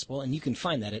Social Gospel, and you can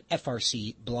find that at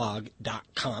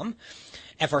frcblog.com,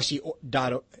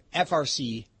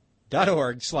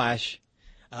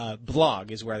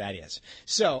 frc.org/blog is where that is.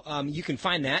 So you can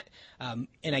find that, and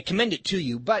I commend it to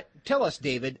you. But tell us,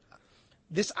 David,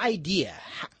 this idea,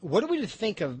 what are we to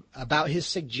think of about his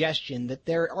suggestion that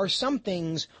there are some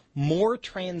things more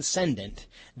transcendent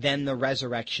than the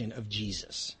resurrection of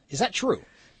Jesus? Is that true?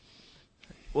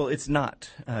 Well, it's not,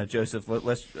 Joseph.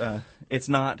 It's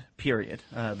not, period.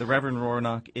 The Reverend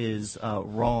Warnock is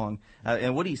wrong.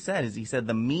 And what he said is, he said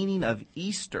the meaning of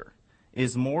Easter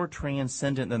is more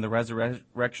transcendent than the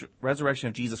resurrection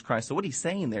of Jesus Christ. So what he's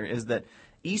saying there is that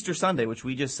Easter Sunday, which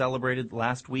we just celebrated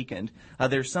last weekend,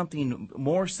 there's something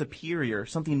more superior,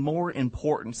 something more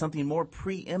important, something more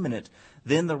preeminent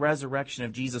than the resurrection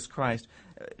of Jesus Christ.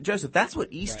 Joseph, that's what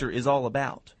Easter is all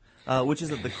about, which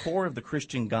is at the core of the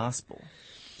Christian gospel.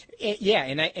 Yeah,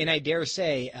 and I dare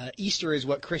say Easter is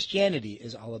what Christianity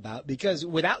is all about, because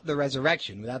without the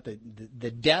resurrection, without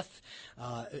the death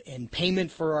and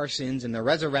payment for our sins and the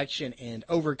resurrection and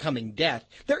overcoming death,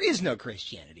 there is no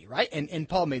Christianity, right? And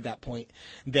Paul made that point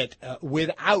that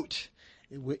without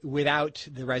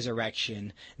the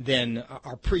resurrection, then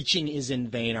our preaching is in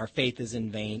vain, our faith is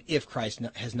in vain if Christ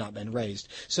has not been raised.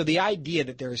 So the idea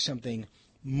that there is something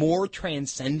more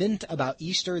transcendent about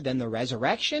Easter than the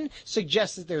resurrection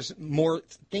suggests that there's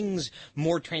things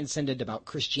more transcendent about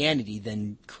Christianity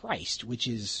than Christ, which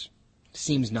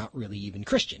seems not really even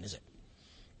Christian, is it?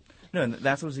 No,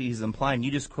 that's what he's implying.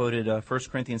 You just quoted 1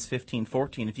 Corinthians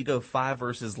 15:14. If you go 5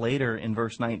 verses later in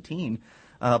verse 19,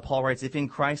 Paul writes, "If in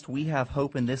Christ we have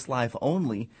hope in this life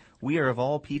only, we are of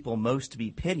all people most to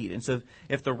be pitied." And so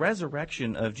if the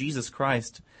resurrection of Jesus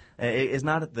Christ is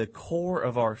not at the core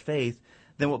of our faith,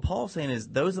 then what Paul's saying is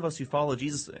those of us who follow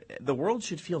Jesus, the world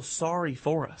should feel sorry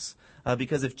for us.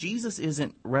 Because if Jesus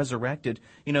isn't resurrected,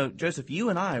 Joseph, you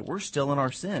and I, we're still in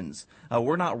our sins.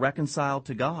 We're not reconciled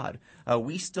to God.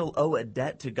 We still owe a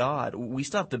debt to God. We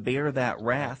still have to bear that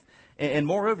wrath. And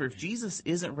moreover, if Jesus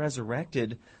isn't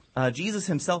resurrected, Jesus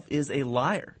himself is a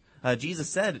liar. Jesus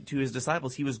said to his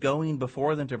disciples he was going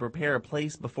before them to prepare a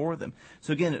place before them.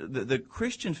 So again, the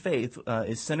Christian faith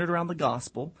is centered around the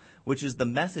gospel, which is the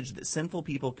message that sinful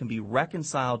people can be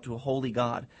reconciled to a holy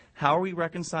God. How are we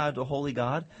reconciled to a holy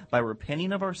God? By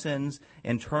repenting of our sins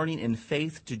and turning in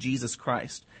faith to Jesus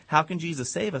Christ. How can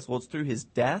Jesus save us? Well, it's through his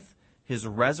death, his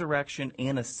resurrection,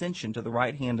 and ascension to the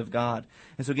right hand of God.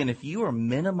 And so again, if you are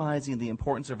minimizing the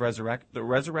importance of the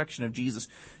resurrection of Jesus,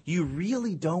 you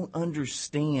really don't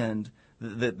understand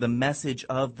the message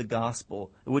of the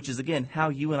gospel, which is, again, how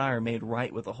you and I are made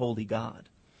right with a holy God.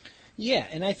 Yeah,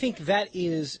 and I think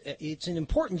it's an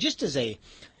important, just as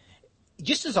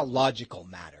a logical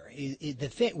matter.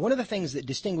 One of the things that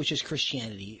distinguishes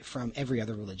Christianity from every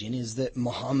other religion is that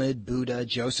Muhammad, Buddha,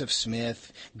 Joseph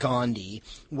Smith, Gandhi,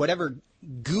 whatever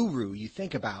guru you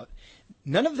think about,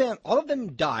 all of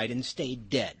them died and stayed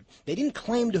dead. They didn't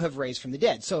claim to have raised from the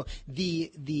dead. So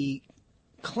the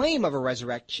claim of a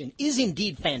resurrection is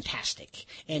indeed fantastic.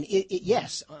 And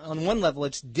yes, on one level,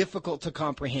 it's difficult to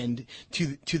comprehend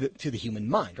to the human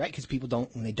mind, right? Because people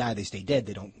don't, when they die, they stay dead.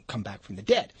 They don't come back from the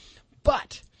dead.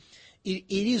 But it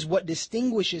is what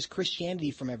distinguishes Christianity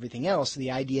from everything else,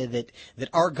 the idea that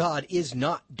our God is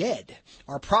not dead.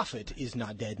 Our prophet is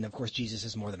not dead. And of course, Jesus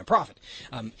is more than a prophet.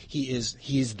 He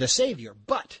is the Savior.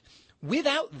 But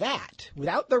without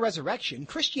the resurrection,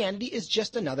 Christianity is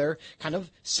just another kind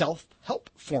of self-help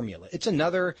formula. It's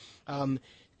another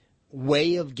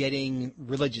way of getting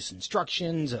religious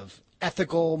instructions, of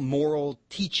ethical, moral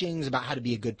teachings about how to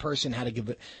be a good person, how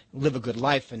to live a good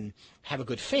life, and have a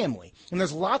good family. And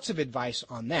there's lots of advice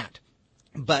on that.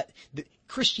 But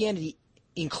Christianity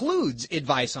includes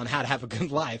advice on how to have a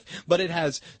good life, but it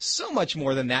has so much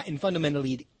more than that, and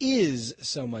fundamentally it is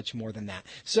so much more than that.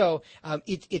 So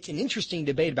it's an interesting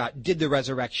debate about did the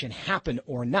resurrection happen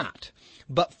or not.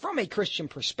 But from a Christian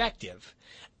perspective,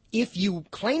 if you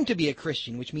claim to be a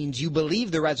Christian, which means you believe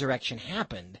the resurrection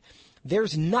happened,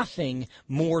 there's nothing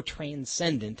more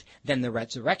transcendent than the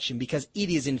resurrection, because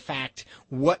it is in fact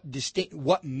what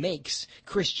makes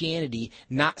Christianity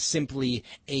not simply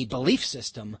a belief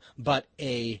system, but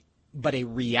a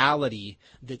reality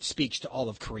that speaks to all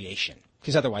of creation.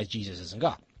 Because otherwise, Jesus isn't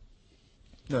God.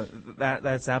 No,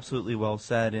 that's absolutely well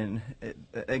said, and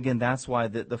again, that's why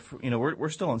we're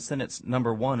still on sentence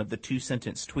number 1 of the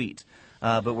 2-sentence tweet.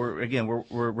 But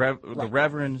the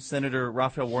Reverend Senator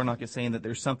Raphael Warnock is saying that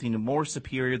there's something more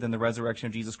superior than the resurrection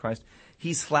of Jesus Christ.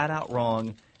 He's flat out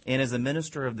wrong, and as a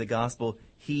minister of the gospel,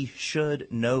 he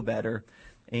should know better.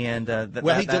 And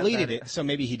he deleted it, so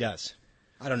maybe he does.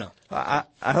 I don't know. I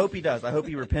hope he does. I hope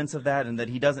he repents of that and that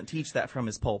he doesn't teach that from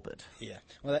his pulpit. Yeah,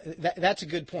 well, that's a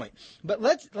good point. But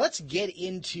let's get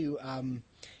into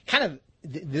kind of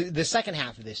the second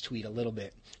half of this tweet a little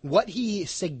bit. What he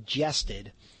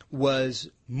suggested was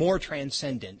more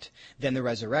transcendent than the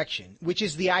resurrection, which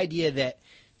is the idea that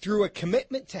through a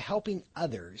commitment to helping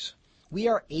others, we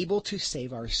are able to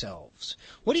save ourselves.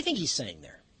 What do you think he's saying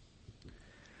there?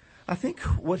 I think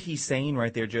what he's saying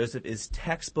right there, Joseph, is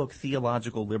textbook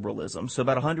theological liberalism. So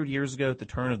about 100 years ago, at the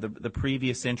turn of the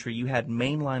previous century, you had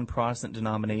mainline Protestant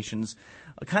denominations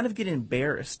kind of get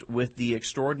embarrassed with the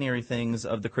extraordinary things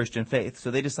of the Christian faith.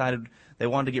 So they decided they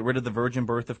wanted to get rid of the virgin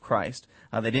birth of Christ.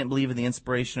 They didn't believe in the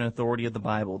inspiration and authority of the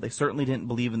Bible. They certainly didn't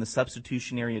believe in the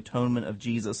substitutionary atonement of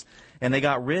Jesus. And they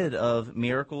got rid of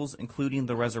miracles, including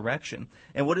the resurrection.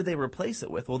 And what did they replace it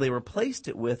with? Well, they replaced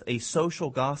it with a social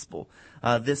gospel.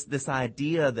 This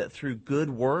idea that through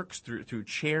good works, through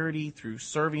charity, through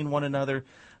serving one another,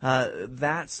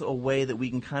 that's a way that we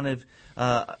can kind of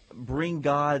bring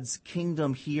God's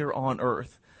kingdom here on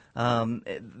earth.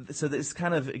 So this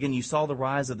kind of, again, you saw the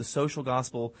rise of the social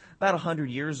gospel about 100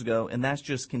 years ago, and that's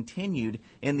just continued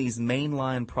in these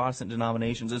mainline Protestant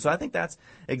denominations. And so I think that's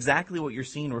exactly what you're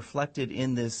seeing reflected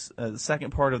in this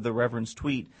second part of the Reverend's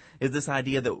tweet, is this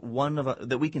idea that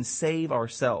that we can save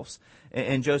ourselves.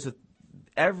 And Joseph,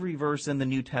 every verse in the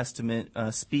New Testament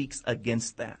speaks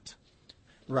against that.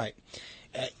 Right.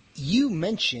 You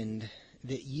mentioned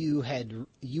that you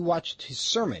watched his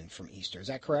sermon from Easter. Is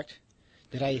that correct?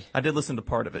 I did listen to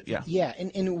part of it, yeah. Yeah,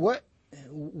 and what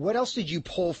else did you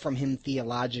pull from him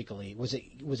theologically? Was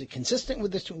it consistent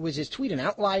with this? Was his tweet an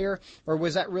outlier, or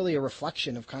was that really a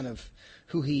reflection of kind of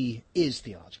who he is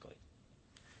theologically?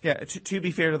 Yeah, to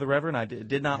be fair to the Reverend, I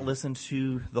did not listen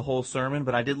to the whole sermon,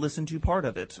 but I did listen to part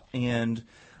of it. And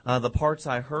the parts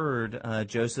I heard,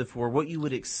 Joseph, were what you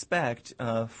would expect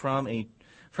from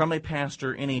a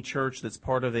pastor in a church that's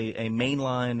part of a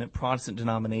mainline Protestant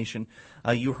denomination.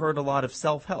 You heard a lot of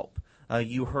self-help.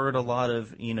 You heard a lot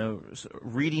of,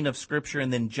 reading of Scripture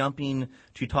and then jumping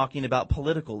to talking about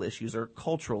political issues or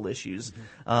cultural issues,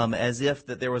 as if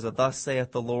that there was a thus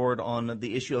saith the Lord on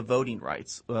the issue of voting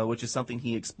rights, which is something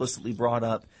he explicitly brought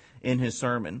up in his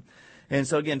sermon. And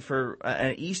so again, for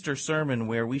an Easter sermon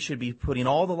where we should be putting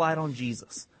all the light on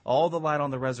Jesus, all the light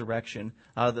on the resurrection,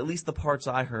 at least the parts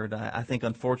I heard, I think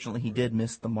unfortunately he did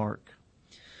miss the mark.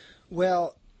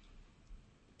 Well,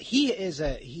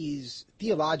 he's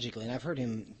theologically, and I've heard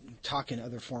him talk in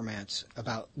other formats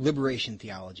about liberation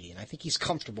theology, and I think he's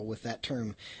comfortable with that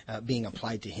term being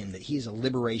applied to him, that he is a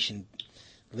liberationist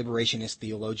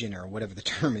theologian, or whatever the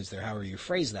term is there, however you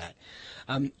phrase that.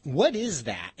 What is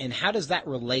that, and how does that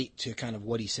relate to kind of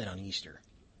what he said on Easter?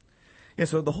 Yeah,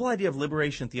 so the whole idea of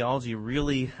liberation theology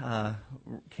really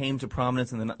came to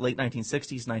prominence in the late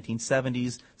 1960s,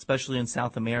 1970s, especially in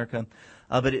South America.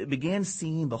 But it began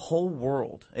seeing the whole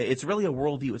world. It's really a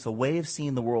worldview. It's a way of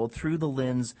seeing the world through the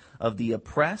lens of the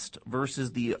oppressed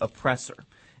versus the oppressor.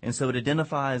 And so it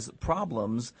identifies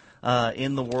problems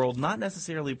in the world, not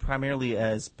necessarily primarily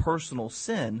as personal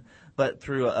sin, but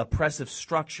through oppressive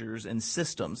structures and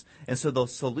systems. And so the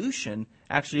solution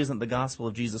actually isn't the gospel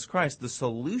of Jesus Christ. The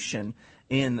solution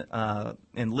in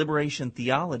liberation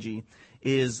theology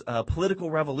is political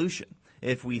revolution.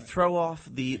 If we throw off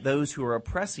those who are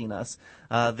oppressing us,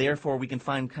 therefore we can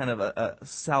find kind of a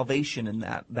salvation in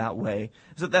that way.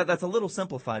 So that's a little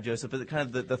simplified, Joseph. But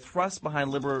kind of the thrust behind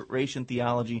liberation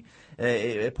theology,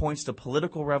 it points to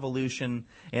political revolution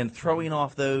and throwing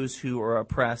off those who are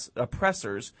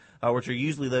oppressors, which are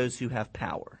usually those who have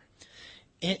power.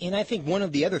 And I think one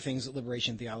of the other things that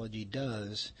liberation theology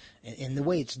does, and the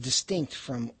way it's distinct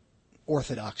from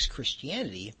Orthodox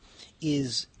Christianity,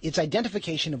 is its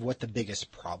identification of what the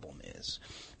biggest problem is.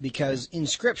 Because in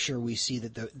Scripture we see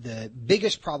that the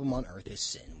biggest problem on earth is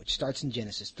sin, which starts in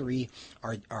Genesis 3,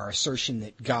 our assertion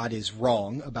that God is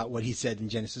wrong about what he said in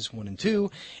Genesis 1 and 2,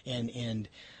 and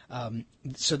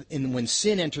when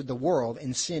sin entered the world,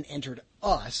 and sin entered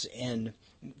us, and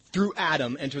through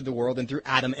Adam entered the world, and through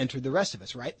Adam entered the rest of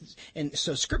us, right? And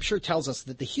so Scripture tells us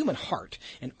that the human heart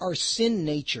and our sin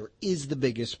nature is the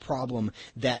biggest problem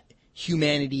that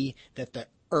humanity, that the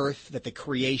earth, that the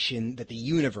creation, that the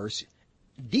universe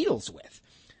deals with.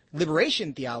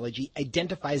 Liberation theology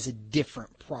identifies a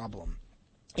different problem.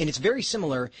 And it's very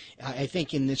similar, I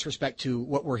think, in this respect to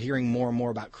what we're hearing more and more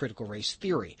about critical race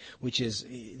theory, which is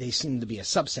they seem to be a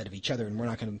subset of each other, and we're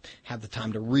not going to have the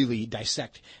time to really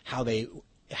dissect how they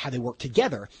work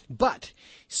together, but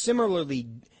similarly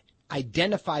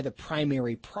identify the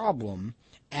primary problem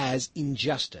as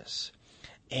injustice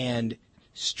and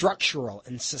structural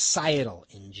and societal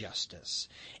injustice.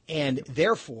 And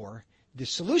therefore, the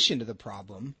solution to the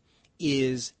problem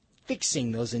is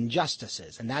fixing those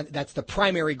injustices. And that's the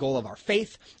primary goal of our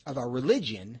faith, of our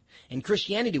religion. And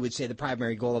Christianity would say the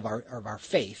primary goal of our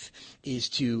faith is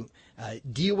to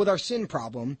deal with our sin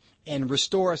problem and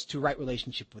restore us to right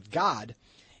relationship with God.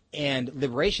 And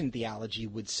liberation theology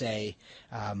would say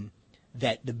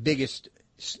that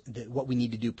what we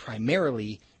need to do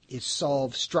primarily is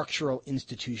solve structural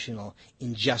institutional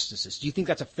injustices. Do you think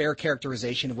that's a fair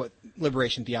characterization of what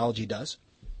liberation theology does?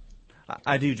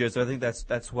 I do, Joseph. I think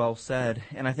that's well said,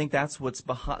 and I think that's what's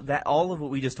behind that. All of what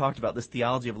we just talked about, this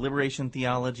theology of liberation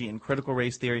theology and critical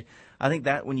race theory. I think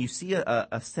that when you see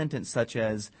a sentence such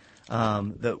as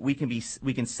that we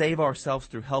can save ourselves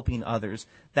through helping others,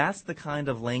 that's the kind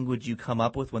of language you come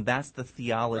up with when that's the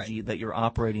theology that you're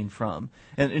operating from.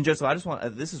 And Joseph, I just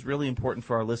want this is really important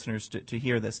for our listeners to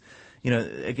hear this.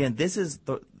 Again, this is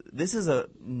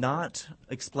not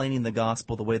explaining the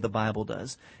gospel the way the Bible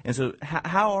does. And so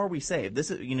how are we saved?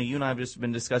 This is, you and I have just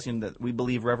been discussing that we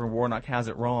believe Reverend Warnock has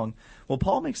it wrong. Well,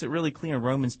 Paul makes it really clear in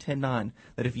Romans 10:9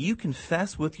 that if you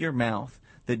confess with your mouth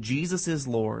that Jesus is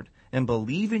Lord and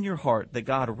believe in your heart that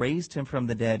God raised him from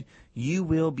the dead, you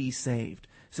will be saved.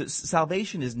 So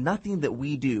salvation is nothing that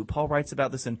we do. Paul writes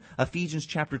about this in Ephesians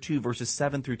chapter 2, verses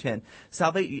 7 through 10.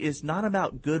 Salvation is not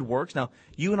about good works. Now,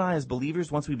 you and I as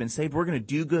believers, once we've been saved, we're going to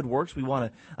do good works. We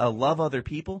want to love other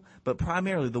people. But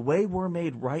primarily, the way we're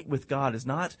made right with God is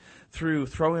not through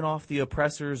throwing off the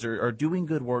oppressors or doing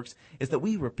good works. Is that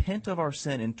we repent of our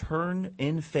sin and turn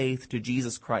in faith to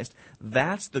Jesus Christ.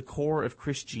 That's the core of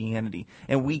Christianity.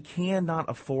 And we cannot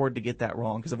afford to get that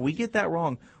wrong. Because if we get that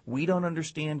wrong, we don't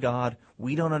understand God.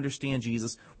 We don't understand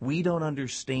Jesus. We don't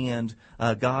understand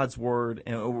God's word.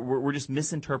 And we're just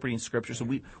misinterpreting Scripture. So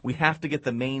we have to get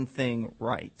the main thing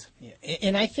right. Yeah.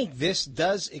 And I think this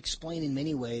does explain in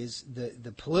many ways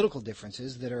the political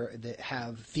differences that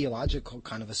have theological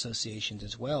kind of associations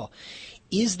as well.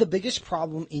 Is the biggest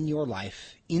problem in your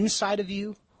life inside of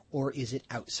you, or is it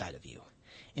outside of you?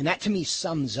 And that, to me,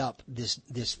 sums up this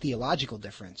theological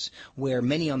difference, where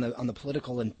many on the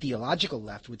political and theological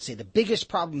left would say the biggest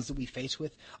problems that we face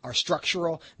with are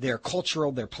structural, they're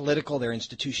cultural, they're political, they're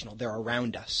institutional, they're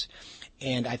around us.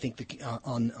 And I think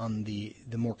on the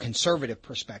more conservative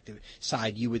perspective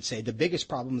side, you would say the biggest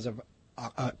problems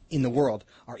in the world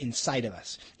are inside of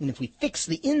us. And if we fix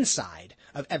the inside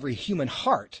of every human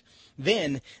heart,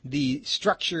 then the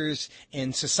structures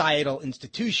and societal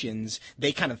institutions,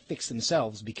 they kind of fix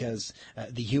themselves because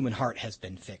the human heart has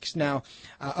been fixed. Now,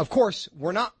 of course,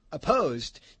 we're not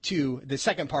opposed to the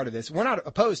second part of this. We're not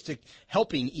opposed to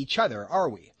helping each other, are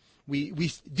we?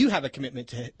 We do have a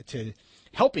commitment to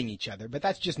helping each other, but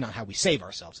that's just not how we save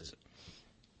ourselves, is it?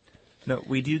 No,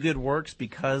 we do good works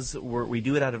because we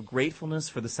do it out of gratefulness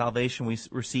for the salvation we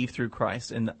receive through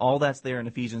Christ. And all that's there in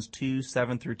Ephesians 2,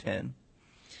 7 through 10.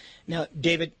 Now,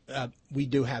 David, we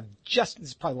do have this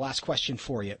is probably the last question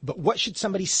for you, but what should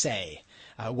somebody say?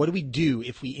 What do we do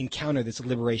if we encounter this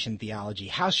liberation theology?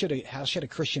 How should a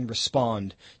Christian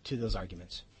respond to those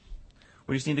arguments?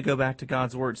 We just need to go back to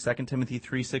God's word. 2 Timothy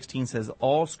 3:16 says,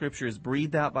 all Scripture is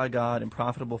breathed out by God and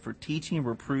profitable for teaching,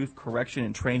 reproof, correction,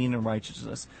 and training in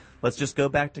righteousness. Let's just go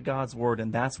back to God's word,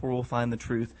 and that's where we'll find the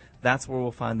truth. That's where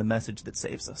we'll find the message that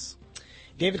saves us.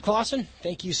 David Clausen,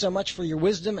 thank you so much for your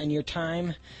wisdom and your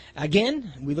time.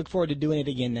 Again, we look forward to doing it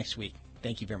again next week.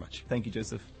 Thank you very much. Thank you,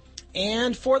 Joseph.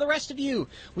 And for the rest of you,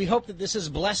 we hope that this has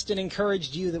blessed and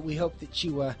encouraged you, that we hope that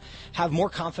you have more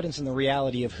confidence in the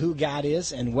reality of who God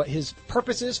is and what his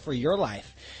purpose is for your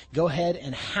life. Go ahead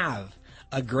and have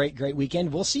a great, great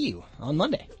weekend. We'll see you on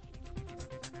Monday.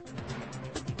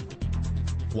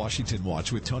 Washington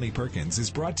Watch with Tony Perkins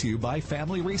is brought to you by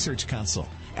Family Research Council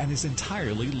and is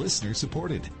entirely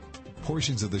listener-supported.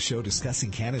 Portions of the show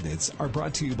discussing candidates are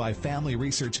brought to you by Family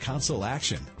Research Council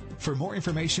Action. For more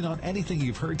information on anything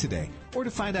you've heard today, or to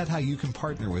find out how you can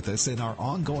partner with us in our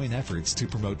ongoing efforts to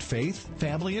promote faith,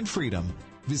 family, and freedom,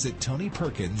 visit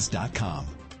TonyPerkins.com.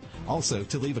 Also,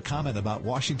 to leave a comment about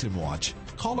Washington Watch,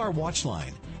 call our watch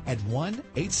line at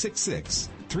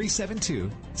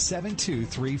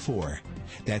 1-866-372-7234.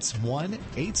 That's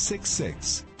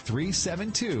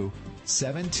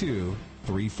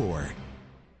 1-866-372-7234.